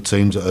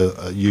teams at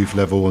a youth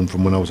level, and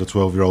from when I was a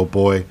 12-year-old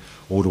boy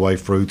all the way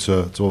through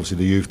to obviously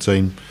the youth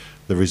team,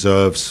 the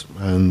reserves,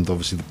 and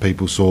obviously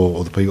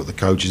the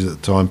coaches at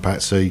the time,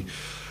 Patsy,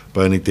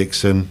 Bernie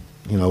Dixon,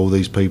 all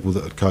these people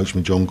that had coached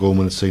me, John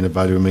Gorman had seen a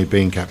value in me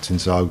being captain,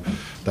 so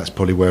that's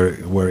probably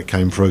where it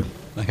came through.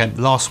 Okay,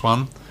 last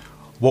one.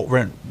 What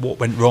went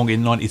wrong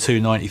in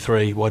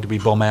 92-93? Why did we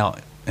bomb out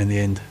in the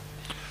end?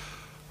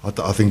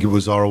 I think it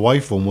was our away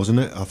form, wasn't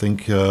it? I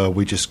think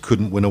we just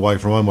couldn't win away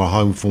from home. Our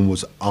home form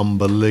was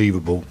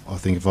unbelievable, I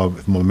think,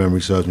 if my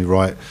memory serves me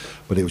right.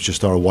 But it was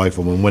just our away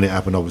form. And when it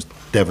happened, I was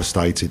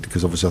devastated,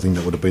 because obviously I think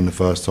that would have been the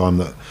first time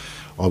that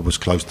I was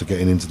close to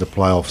getting into the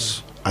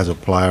playoffs as a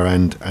player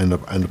and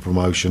a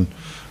promotion.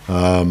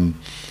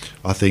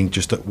 I think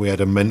just that we had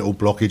a mental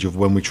blockage of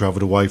when we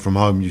travelled away from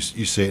home. You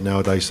see it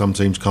nowadays. Some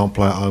teams can't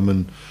play at home,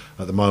 and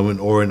at the moment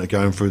Orient are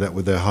going through that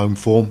with their home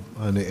form,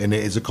 and it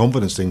is a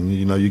confidence thing.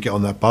 You get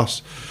on that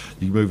bus,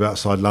 you move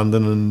outside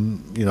London,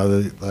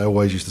 and they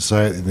always used to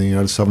say it.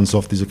 The Southern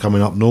Softies are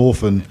coming up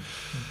north, and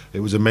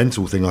it was a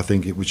mental thing. I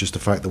think it was just the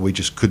fact that we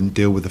just couldn't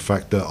deal with the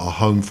fact that our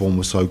home form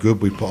was so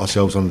good. We put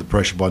ourselves under the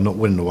pressure by not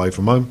winning away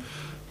from home,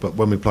 but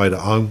when we played at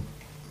home,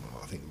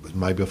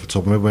 maybe off the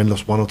top of my head, we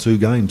lost one or two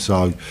games.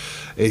 So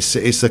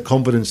it's a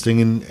confidence thing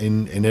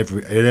in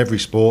every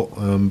sport,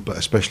 but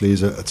especially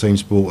as a team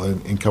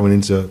sport in coming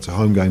into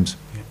home games.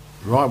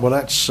 Right, well,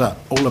 that's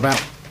all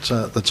about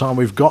the time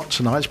we've got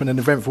tonight. It's been an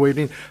eventful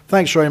evening.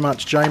 Thanks very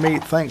much, Jamie.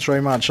 Thanks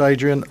very much,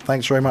 Adrian.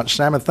 Thanks very much,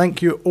 Sam. And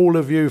thank you, all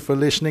of you, for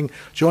listening.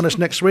 Join us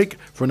next week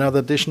for another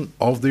edition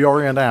of the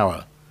Orient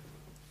Hour.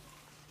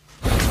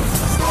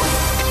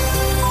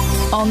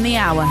 On the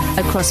hour,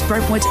 across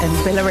Brentwood and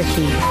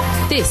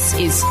Billericay. This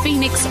is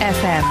Phoenix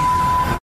FM.